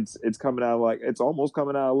feel like it's coming out like it's almost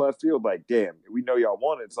coming out of left field. Like, damn, we know y'all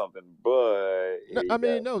wanted something, but no, I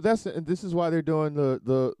mean, no, this is why they're doing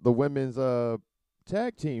the women's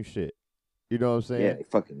tag team shit. You know what I'm saying? Yeah, they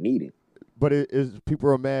fucking need it. But it is people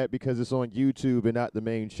are mad because it's on YouTube and not the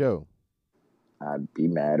main show. I'd be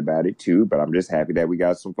mad about it too, but I'm just happy that we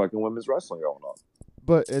got some fucking women's wrestling going on.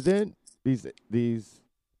 But and then these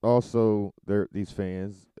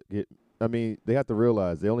fans get I mean, they have to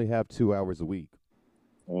realize they only have 2 hours a week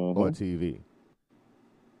on TV.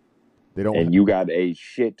 They don't. And you got a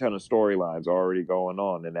shit ton of storylines already going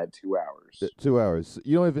on in that 2 hours. 2 hours.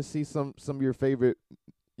 You don't even see some of your favorite.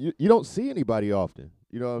 You don't see anybody often.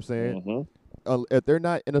 You know what I'm saying? If they're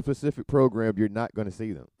not in a specific program, you're not going to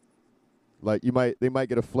see them. Like they might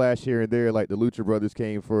get a flash here and there. Like the Lucha Brothers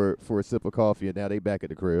came for a sip of coffee, and now they back at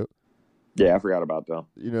the crib. Yeah, I forgot about them.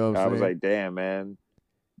 You know what I'm I saying? was like, damn, man.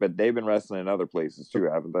 But they've been wrestling in other places too,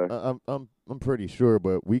 haven't they? I'm pretty sure,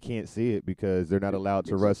 but we can't see it because they're not allowed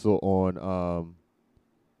to wrestle on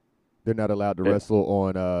they're not allowed to wrestle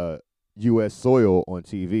on U.S. soil on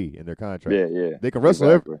TV in their contract. Yeah. They can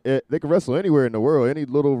wrestle they can wrestle anywhere in the world, any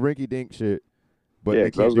little rinky dink shit, but they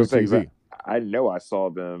can't do TV. I know I saw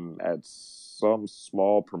them at some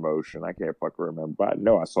small promotion. I can't fucking remember, but I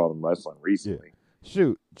know I saw them wrestling recently. Yeah.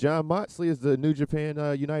 Shoot, John Moxley is the New Japan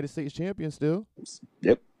United States champion still.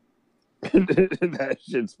 Yep. That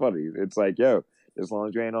shit's funny. It's like, yo, as long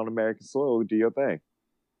as you ain't on American soil, do your thing.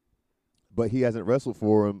 But he hasn't wrestled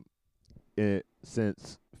for him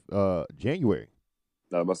since January.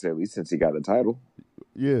 I must say, at least since he got the title.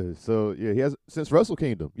 Yeah, so he has since Wrestle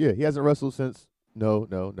Kingdom. Yeah, he hasn't wrestled since. No,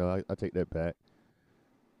 I take that back.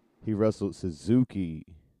 He wrestled Suzuki.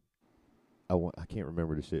 I can't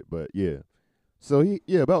remember the shit, but yeah. So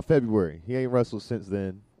about February. He ain't wrestled since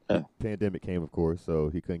then. Pandemic came, of course, so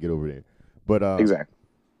he couldn't get over there. But exactly.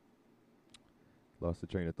 Lost the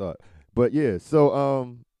train of thought. But yeah,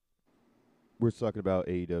 so we're talking about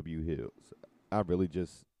AEW Hills. I really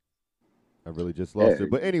just lost it.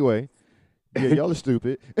 But anyway, yeah, y'all are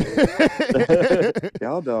stupid.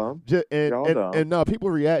 Y'all dumb. And no, people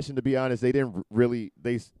reaction, to be honest, they didn't really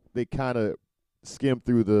they kind of skimmed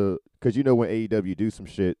through because you know when AEW do some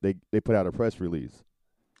shit, they put out a press release.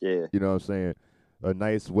 Yeah. You know what I'm saying? A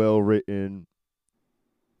nice, well-written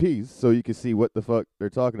piece so you can see what the fuck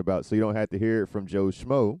they're talking about, so you don't have to hear it from Joe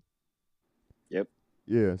Schmo. Yep.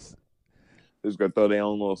 Yes. Who's gonna throw their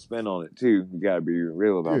own little spin on it too? You gotta be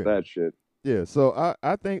real about that shit. Yeah. So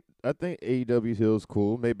I think AEW Hill's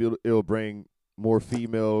cool. Maybe it'll bring more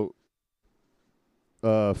female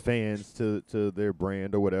fans to their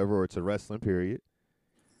brand or whatever, or to wrestling. Period.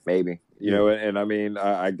 Maybe you know, and I mean,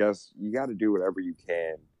 I guess you got to do whatever you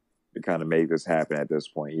can to kind of make this happen at this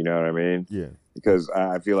point. You know what I mean? Yeah. Because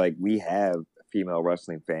I feel like we have female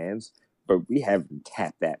wrestling fans, but we haven't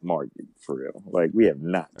tapped that market for real. Like, we have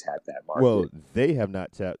not tapped that market. Well, they have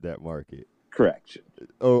not tapped that market. Correction.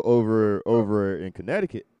 Over in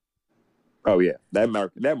Connecticut. Oh yeah, that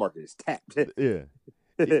market is tapped. Yeah.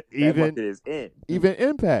 That market is in. Even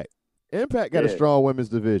Impact got a strong women's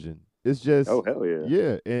division. It's just, oh hell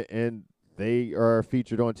yeah, yeah, and they are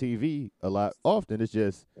featured on TV a lot often. It's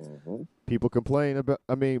just people complain about.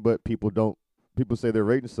 I mean, but people don't. People say their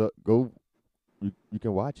ratings suck. Go, you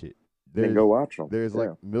can watch it. Then go watch them. There's like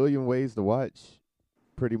a million ways to watch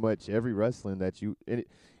pretty much every wrestling that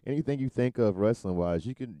anything you think of wrestling wise.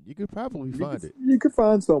 You could probably find it. You could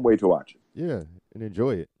find some way to watch it. Yeah, and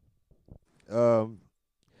enjoy it. The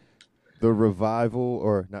Revival,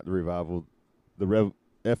 or not the Revival, the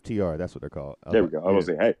FTR. That's what they're called. There we go. I was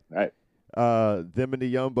saying, hey. Them and the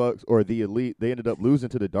Young Bucks, or the Elite, they ended up losing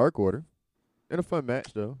to the Dark Order in a fun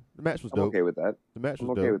match, though. The match was dope. I'm okay with that. The match was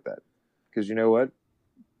I'm okay dope. with that. Because you know what?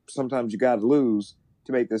 Sometimes you got to lose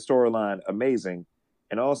to make the storyline amazing.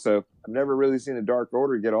 And also, I've never really seen the Dark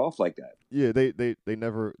Order get off like that. Yeah, they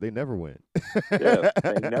never win. Yeah,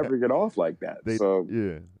 they never get off like that.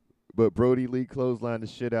 Yeah, but Brody Lee clotheslined the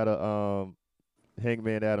shit out of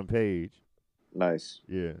Hangman Adam Page. Nice.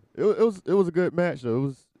 Yeah, it was a good match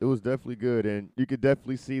though. It was definitely good, and you could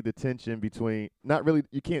definitely see the tension between. Not really,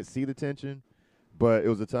 you can't see the tension, but it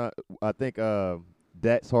was a time. I think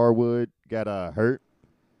Dax Harwood got hurt,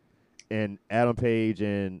 and Adam Page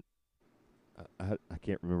and I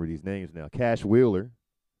can't remember these names now. Cash Wheeler.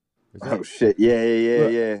 Oh shit!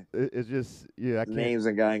 Yeah. It's just I can't. Names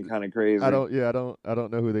are gotten kind of crazy. I don't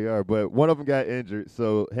know who they are, but one of them got injured,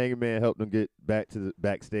 so Hangman helped them get back to the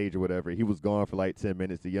backstage or whatever. He was gone for like 10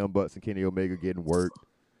 minutes. The Young Bucks and Kenny Omega getting worked.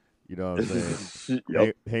 You know what I'm saying?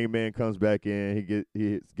 Yep. Hangman comes back in.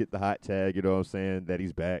 He get the hot tag. You know what I'm saying? That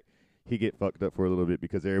he's back. He get fucked up for a little bit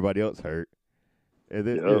because everybody else hurt. And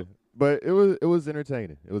then, but it was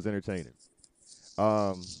entertaining. It was entertaining.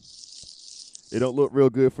 It don't look real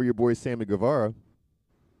good for your boy Sammy Guevara.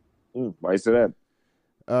 Why you say that?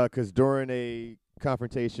 Because during a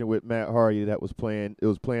confrontation with Matt Hardy it was planned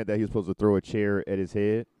that he was supposed to throw a chair at his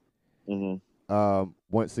head. Mm-hmm.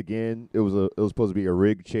 Once again, it was supposed to be a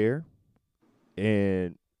rigged chair,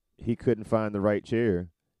 and he couldn't find the right chair.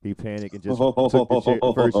 He panicked and just took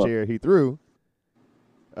the first chair he threw,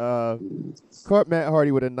 Caught Matt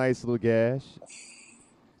Hardy with a nice little gash.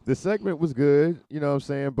 The segment was good, you know what I'm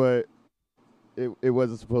saying, but it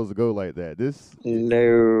wasn't supposed to go like that. This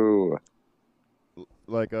No.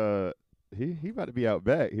 like he about to be out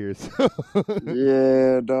back here. So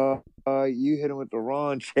Yeah, dog. You hit him with the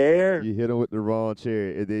wrong chair. you hit him with the wrong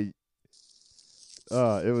chair, and then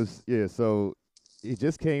it was So he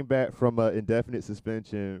just came back from an indefinite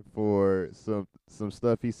suspension for some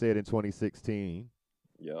stuff he said in 2016.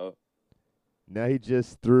 Yup. Now he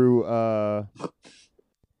just threw the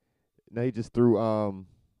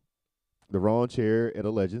wrong chair at a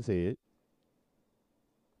legend's head.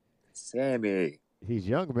 Sammy. He's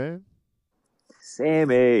young, man.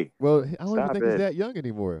 Sammy. Well, I don't even Stop think it. he's that young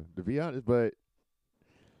anymore, to be honest. But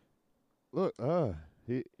look,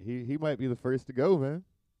 he might be the first to go, man.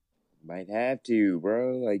 Might have to,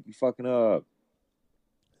 bro. Like, you fucking up.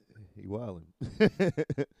 He wildin'.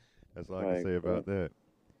 That's all I can Like, say about that.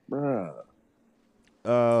 Bruh.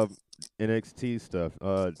 NXT stuff.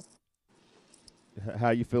 How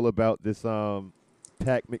you feel about this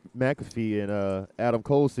Pat McAfee and Adam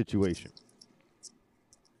Cole situation?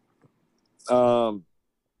 I'm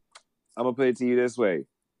gonna put it to you this way.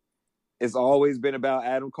 It's always been about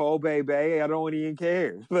Adam Cole, baby. I don't even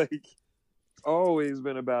care. Like, it's always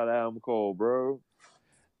been about Adam Cole, bro.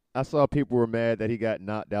 I saw people were mad that he got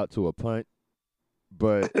knocked out to a punt,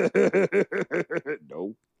 but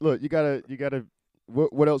Nope. look, you gotta.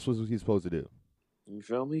 What else was he supposed to do? You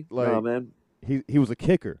feel me? Like, nah, man. He was a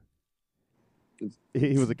kicker.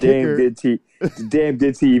 He was a Damn kicker. good damn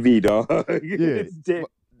good TV, dog. Yeah. It's damn-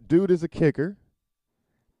 Dude is a kicker,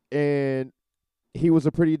 and he was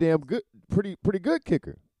a pretty good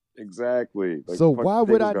kicker. Exactly. Like, So fuck why you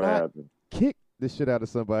would think I is gonna not happen? kick the shit out of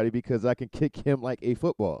somebody because I can kick him like a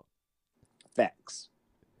football? Facts.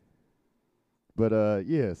 But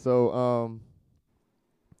so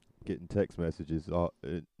getting text messages.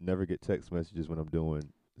 Never get text messages when I'm doing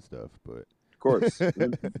stuff, but Of course.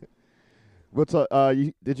 what's up?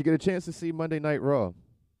 Did you get a chance to see Monday Night Raw?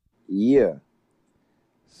 Yeah.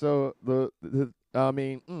 So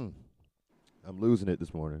I'm losing it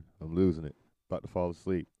this morning. I'm losing it. About to fall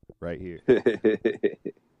asleep right here.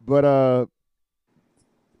 But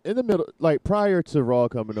in the middle, like prior to Raw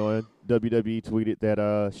coming on, WWE tweeted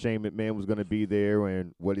that Shane McMahon was going to be there,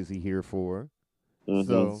 and what is he here for? Mhm.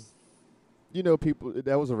 So, people,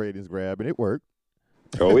 that was a ratings grab, and it worked.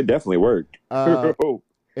 Oh, it definitely worked. And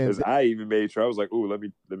Because I even made sure I was like, "Ooh, let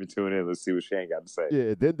me tune in. Let's see what Shane got to say."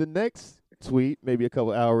 yeah, then the next tweet, maybe a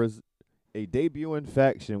couple hours, a debuting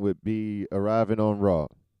faction would be arriving on Raw.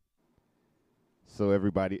 So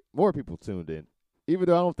more people tuned in. Even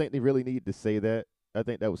though I don't think they really need to say that. I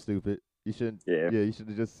think that was stupid. You shouldn't. Yeah. You should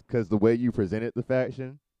have just, because the way you presented the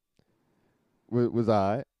faction was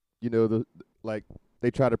odd.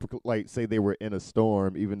 They try to say they were in a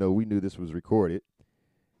storm, even though we knew this was recorded.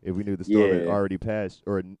 If we knew the storm had already passed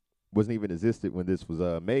or wasn't even existed when this was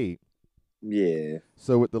made. Yeah.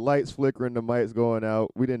 So with the lights flickering, the mics going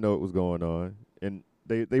out, we didn't know what was going on, and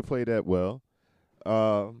they played that well.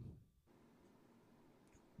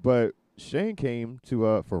 But Shane came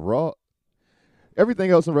to for Raw.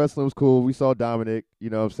 Everything else in wrestling was cool. We saw Dominic. You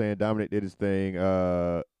know what I'm saying? Dominic did his thing.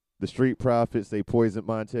 The Street Profits, they poisoned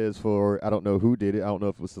Montez for, I don't know who did it. I don't know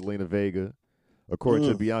if it was Selena Vega. According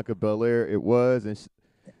to Bianca Belair, it was. And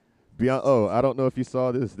I don't know if you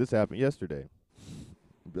saw this. This happened yesterday.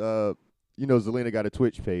 Zelina got a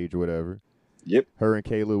Twitch page or whatever. Yep. Her and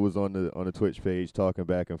Kayla was on the Twitch page talking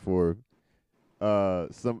back and forth.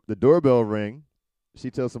 The doorbell ring.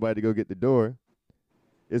 She tells somebody to go get the door.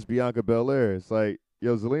 It's Bianca Belair. It's like,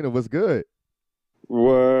 yo, Zelina, what's good?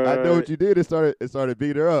 What? I know what you did. It started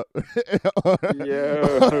beating her up.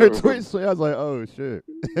 Yeah. On her Twitch stream. I was like, oh shit.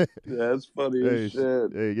 That's funny as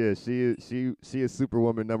shit. She is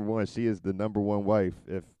Superwoman #1. She is the #1 wife.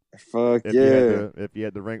 Fuck If yeah. you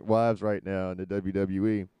had to rank wives right now in the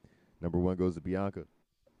WWE, #1 goes to Bianca.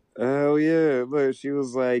 Oh yeah. Look, she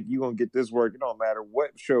was like, "You gonna get this work? It don't matter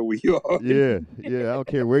what show we on. Yeah. I don't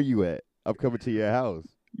care where you at. I'm coming to your house."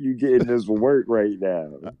 You getting this work right now.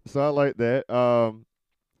 So I like that.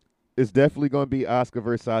 It's definitely going to be Asuka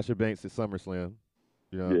versus Sasha Banks at SummerSlam.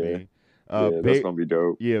 You know what I mean? That's gonna be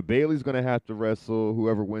dope. Yeah, Bayley's going to have to wrestle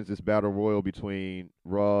whoever wins this battle royal between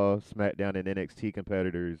Raw, SmackDown, and NXT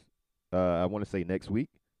competitors. I want to say next week.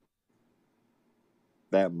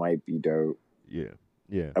 That might be dope. Yeah.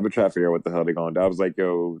 I've been trying to figure out what the hell they're gonna do. I was like,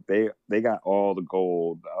 yo, they got all the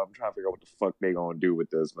gold. I'm trying to figure out what the fuck they gonna do with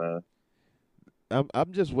this, man.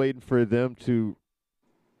 I'm just waiting for them to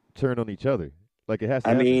turn on each other. Like, it has to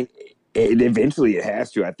I happen. mean, eventually it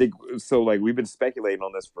has to. I think so. Like, we've been speculating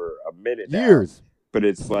on this for a minute now. Years. but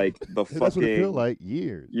it's like the That's what it feel fucking like.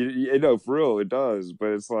 Years. you know, for real, it does. But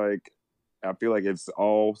it's like I feel like it's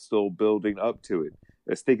all still building up to it.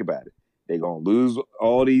 Let's think about it. They're gonna lose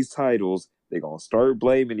all these titles. They're gonna start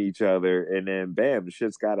blaming each other, and then bam,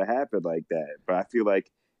 shit's gotta happen like that. But I feel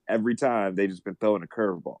like every time they just been throwing a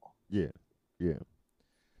curveball. Yeah.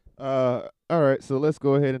 All right, so let's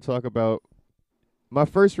go ahead and talk about my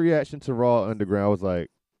first reaction to Raw Underground was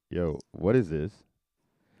like, yo, what is this?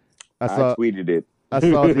 I tweeted it. I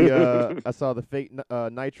saw the fake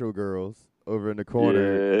Nitro girls over in the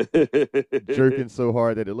corner jerking so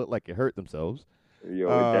hard that it looked like it hurt themselves. Yo,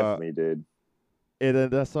 it definitely did. And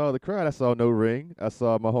then I saw the crowd. I saw No Ring. I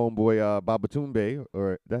saw my homeboy Babatunde,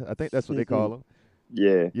 I think that's what they call him.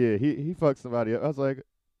 Yeah. Yeah, he fucked somebody up. I was like,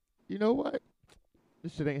 you know what?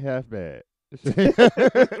 This shit ain't half bad. This shit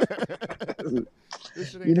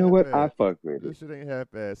ain't You know half what? bad. I fuck with This it. shit ain't half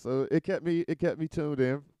bad. So it kept me tuned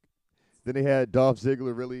in. Then they had Dolph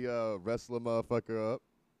Ziggler really wrestle a motherfucker up.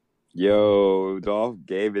 Yo, Dolph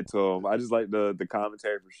gave it to him. I just like the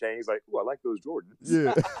commentary from Shane. He's like, "Ooh, I like those Jordans."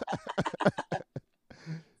 Yeah.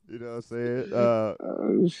 You know what I'm saying?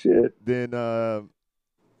 Oh shit. Then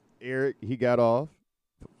Eric, he got off.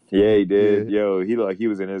 Yeah, he did. Yeah. Yo, he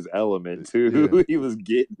was in his element too. Yeah. He was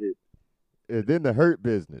getting it. And then the Hurt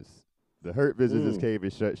Business. The Hurt Business came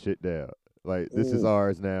and shut shit down. Like, this is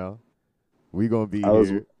ours now. We gonna be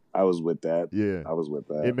here. I was with that. Yeah. I was with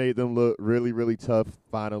that. It made them look really, really tough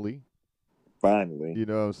finally. Finally. You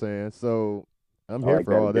know what I'm saying? So I'm here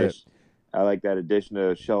for all that. I like that addition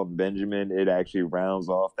of Shelton Benjamin. It actually rounds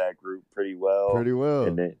off that group pretty well. Pretty well.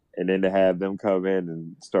 And then to have them come in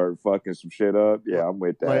and start fucking some shit up. Yeah, I'm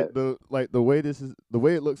with that. The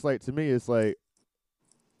way it looks like to me, it's like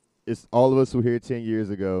it's all of us who were here 10 years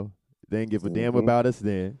ago. They didn't give a damn about us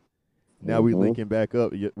then. Now we linking back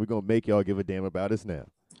up. We're gonna make y'all give a damn about us now.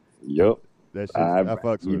 Yep. That shit, I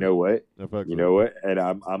fucks with. You know what? You know what? And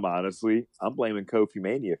I'm honestly blaming Kofi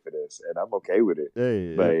Mania for this, and I'm okay with it.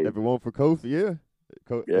 Hey, like, if it weren't for Kofi, yeah.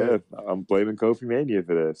 I'm blaming Kofi Mania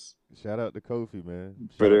for this. Shout out to Kofi, man.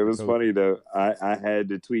 But it was funny though. I had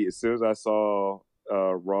to tweet as soon as I saw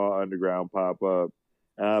Raw Underground pop up,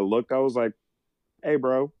 and I looked. I was like, "Hey,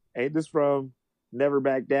 bro, ain't this from Never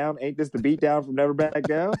Back Down? Ain't this the beatdown from Never Back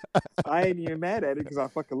Down?" I ain't even mad at it because I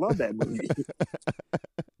fucking love that movie.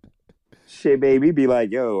 Shit, baby, be like,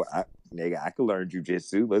 yo, nigga, I can learn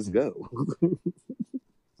jujitsu. Let's go.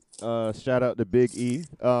 Shout out to Big E.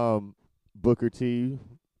 Booker T.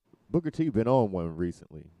 Booker T been on one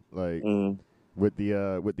recently, like with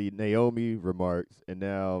the Naomi remarks, and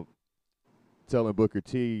now telling Booker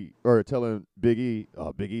T or telling Big E,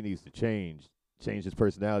 Big E needs to change his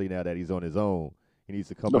personality now that he's on his own. He needs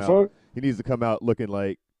to come out. Fuck? He needs to come out looking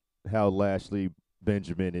like how Lashley,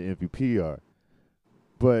 Benjamin, and MVP are.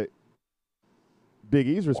 But Big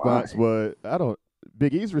E's response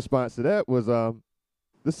Big E's response to that was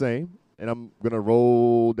the same, and I'm gonna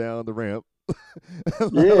roll down the ramp. Yeah,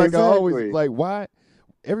 like exactly. I always like. Why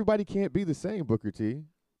everybody can't be the same, Booker T?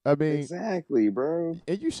 I mean, exactly, bro.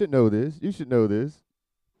 And you should know this.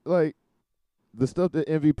 Like the stuff that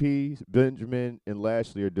MVP, Benjamin, and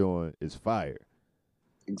Lashley are doing is fire.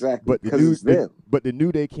 Exactly, but because the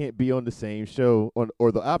New Day can't be on the same show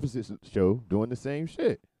or the opposite show doing the same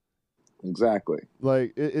shit. Exactly.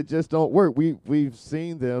 Like it just don't work. We've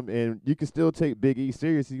seen them, and you can still take Big E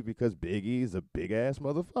seriously because Big E is a big ass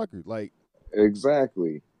motherfucker. Like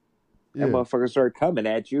exactly. Yeah. That motherfucker start coming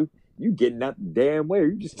at you. You getting out the damn way.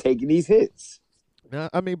 You just taking these hits. Now,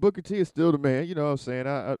 I mean, Booker T is still the man. You know what I'm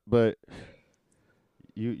saying? But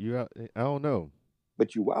you I don't know.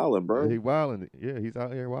 But you wilding, bro. He wilding. Yeah, he's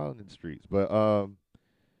out here wilding in the streets. But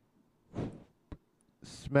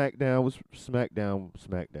SmackDown was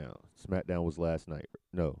last night.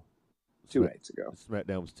 No. 2 nights ago.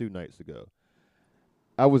 SmackDown was 2 nights ago.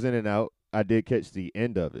 I was in and out. I did catch the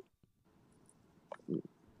end of it.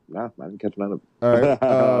 Nah, I didn't catch none of it. All right.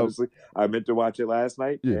 Honestly, I meant to watch it last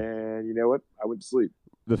night, and you know what? I went to sleep.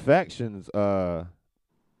 The factions, the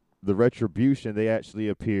Retribution, they actually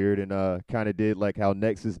appeared and kind of did like how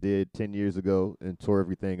Nexus did 10 years ago and tore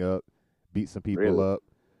everything up, beat some people up.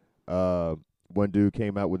 One dude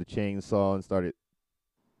came out with a chainsaw and started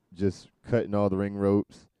just cutting all the ring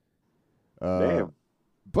ropes. Damn.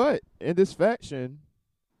 But in this faction,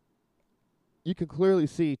 you can clearly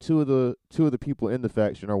see two of the people in the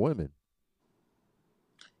faction are women.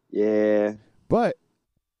 Yeah. But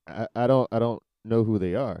I don't know who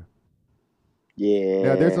they are. Yeah.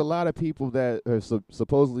 Now there's a lot of people that have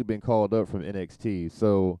supposedly been called up from NXT.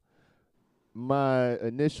 So my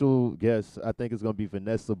initial guess, I think, is going to be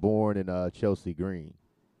Vanessa Bourne and Chelsea Green.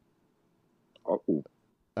 Oh.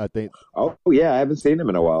 I think Oh yeah, I haven't seen him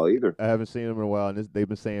in a while either. I haven't seen them in a while, and they've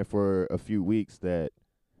been saying for a few weeks that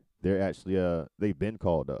they're actually they've been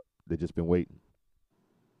called up. They've just been waiting.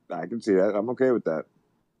 I can see that. I'm okay with that.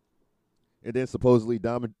 And then supposedly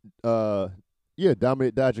Dominic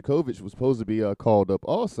Dijakovic was supposed to be called up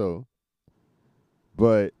also,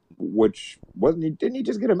 but Which wasn't he? Didn't he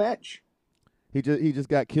just get a match? he just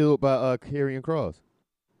got killed by Karrion Kross.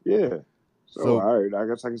 Yeah. So, all right, I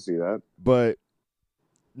guess I can see that. But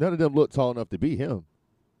none of them looked tall enough to beat him.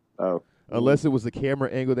 Oh, Unless it was the camera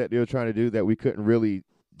angle that they were trying to do that we couldn't really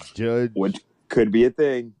judge. which could be a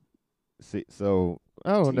thing. See, so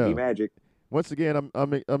I don't know. TV magic. Once again,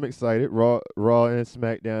 I'm excited. Raw and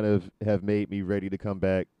SmackDown have made me ready to come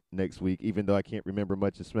back next week, even though I can't remember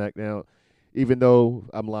much of SmackDown. Even though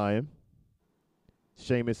I'm lying.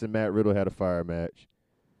 Sheamus and Matt Riddle had a fire match.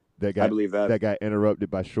 I believe that. That got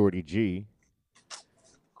interrupted by Shorty G.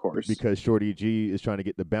 Of course. Because Shorty G is trying to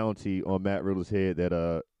get the bounty on Matt Riddle's head that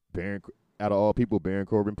out of all people, Baron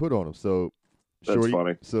Corbin put on him. So That's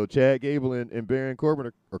funny. So Chad Gable and Baron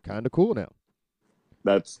Corbin are kind of cool now.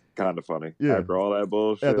 That's kind of funny. Yeah. After all that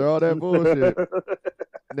bullshit. After all that bullshit,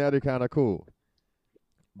 now they're kind of cool.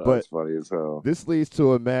 That's funny as hell. This leads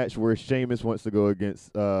to a match where Sheamus wants to go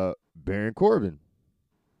against Baron Corbin.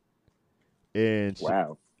 And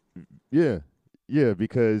Wow. Yeah,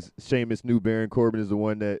 because Sheamus knew Baron Corbin is the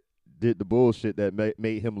one that did the bullshit that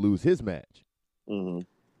made him lose his match. Mm-hmm.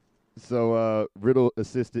 So Riddle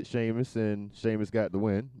assisted Sheamus, and Sheamus got the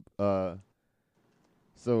win. So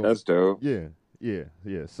That's dope. Yeah.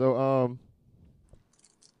 So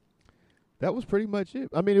that was pretty much it.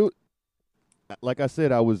 I mean, like I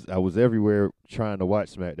said, I was everywhere trying to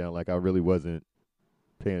watch SmackDown. Like I really wasn't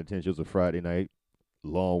paying attention. It was a Friday night,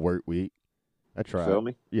 long work week. I tried. You feel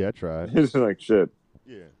me? Yeah, I tried. It's like shit.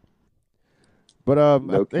 Yeah. But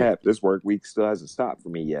no cap. This work week still hasn't stopped for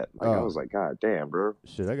me yet. Like I was like, God damn, bro.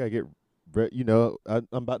 Shit, I gotta get. I'm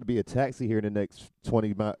about to be a taxi here in the next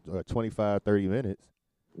 25, 30 minutes.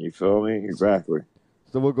 You feel me? Exactly.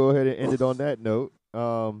 So we'll go ahead and end it on that note.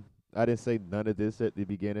 I didn't say none of this at the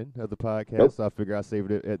beginning of the podcast, Nope. so I figure I'll save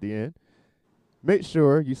it at the end. Make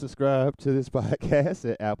sure you subscribe to this podcast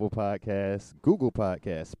at Apple Podcasts, Google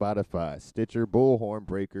Podcasts, Spotify, Stitcher, Bullhorn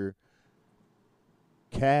Breaker,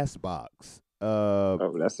 Castbox.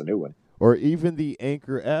 Oh, that's a new one. Or even the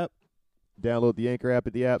Anchor app. Download the Anchor app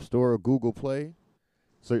at the App Store or Google Play.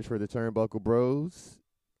 Search for the Turnbuckle Bros.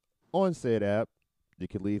 On said app, you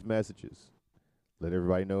can leave messages. Let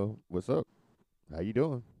everybody know what's up. How you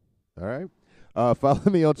doing? All right. Follow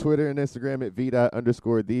me on Twitter and Instagram at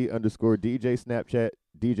v._the_DJ, Snapchat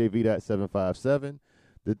DJV.757.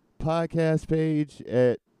 The podcast page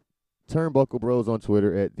at Turnbuckle Bros on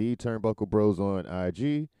Twitter, at the Turnbuckle Bros on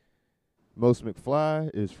IG. Most McFly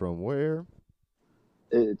is from where?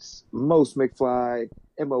 It's Most McFly,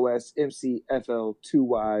 MOSMCFL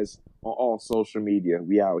 2 Ys on all social media.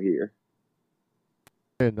 We out here.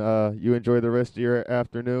 And you enjoy the rest of your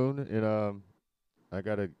afternoon, and I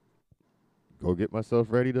gotta go get myself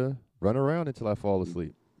ready to run around until I fall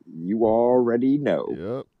asleep. You already know.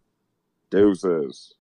 Yep. Deuces.